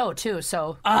on the show, too,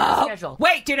 so schedule.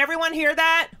 Wait, did everyone hear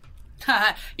that?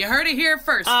 You heard it here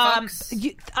first, folks.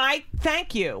 I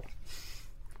thank you.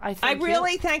 I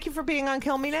really thank you for being on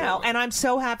Kill Me Now, Sure. and I'm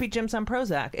so happy Jim's on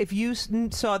Prozac. If you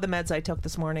saw the meds I took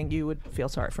this morning, you would feel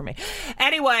sorry for me.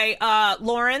 Anyway,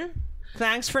 Lauren,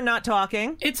 thanks for not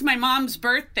talking. It's my mom's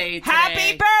birthday today.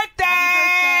 Happy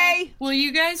birthday! Will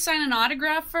you guys sign an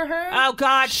autograph for her? Oh,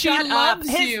 God, she shut loves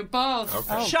up. you both.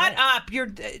 Okay. Shut up. You're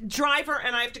driver,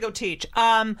 and I have to go teach.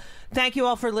 Thank you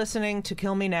all for listening to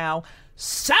Kill Me Now.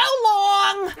 So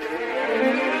long!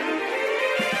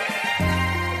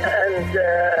 And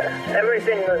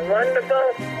everything was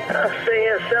wonderful. I'll see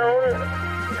you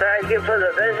soon. Thank you for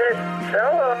the visit. So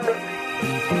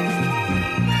long.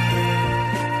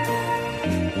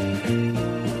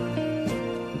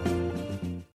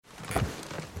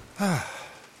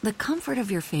 The comfort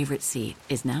of your favorite seat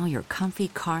is now your comfy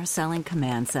car selling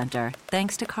command center,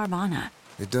 thanks to Carvana.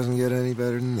 It doesn't get any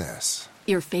better than this.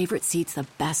 Your favorite seat's the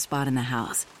best spot in the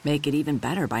house. Make it even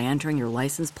better by entering your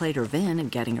license plate or VIN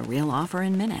and getting a real offer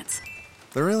in minutes.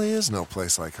 There really is no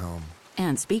place like home.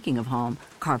 And speaking of home,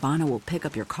 Carvana will pick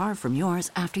up your car from yours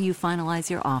after you finalize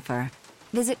your offer.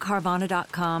 Visit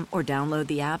Carvana.com or download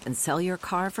the app and sell your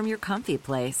car from your comfy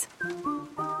place.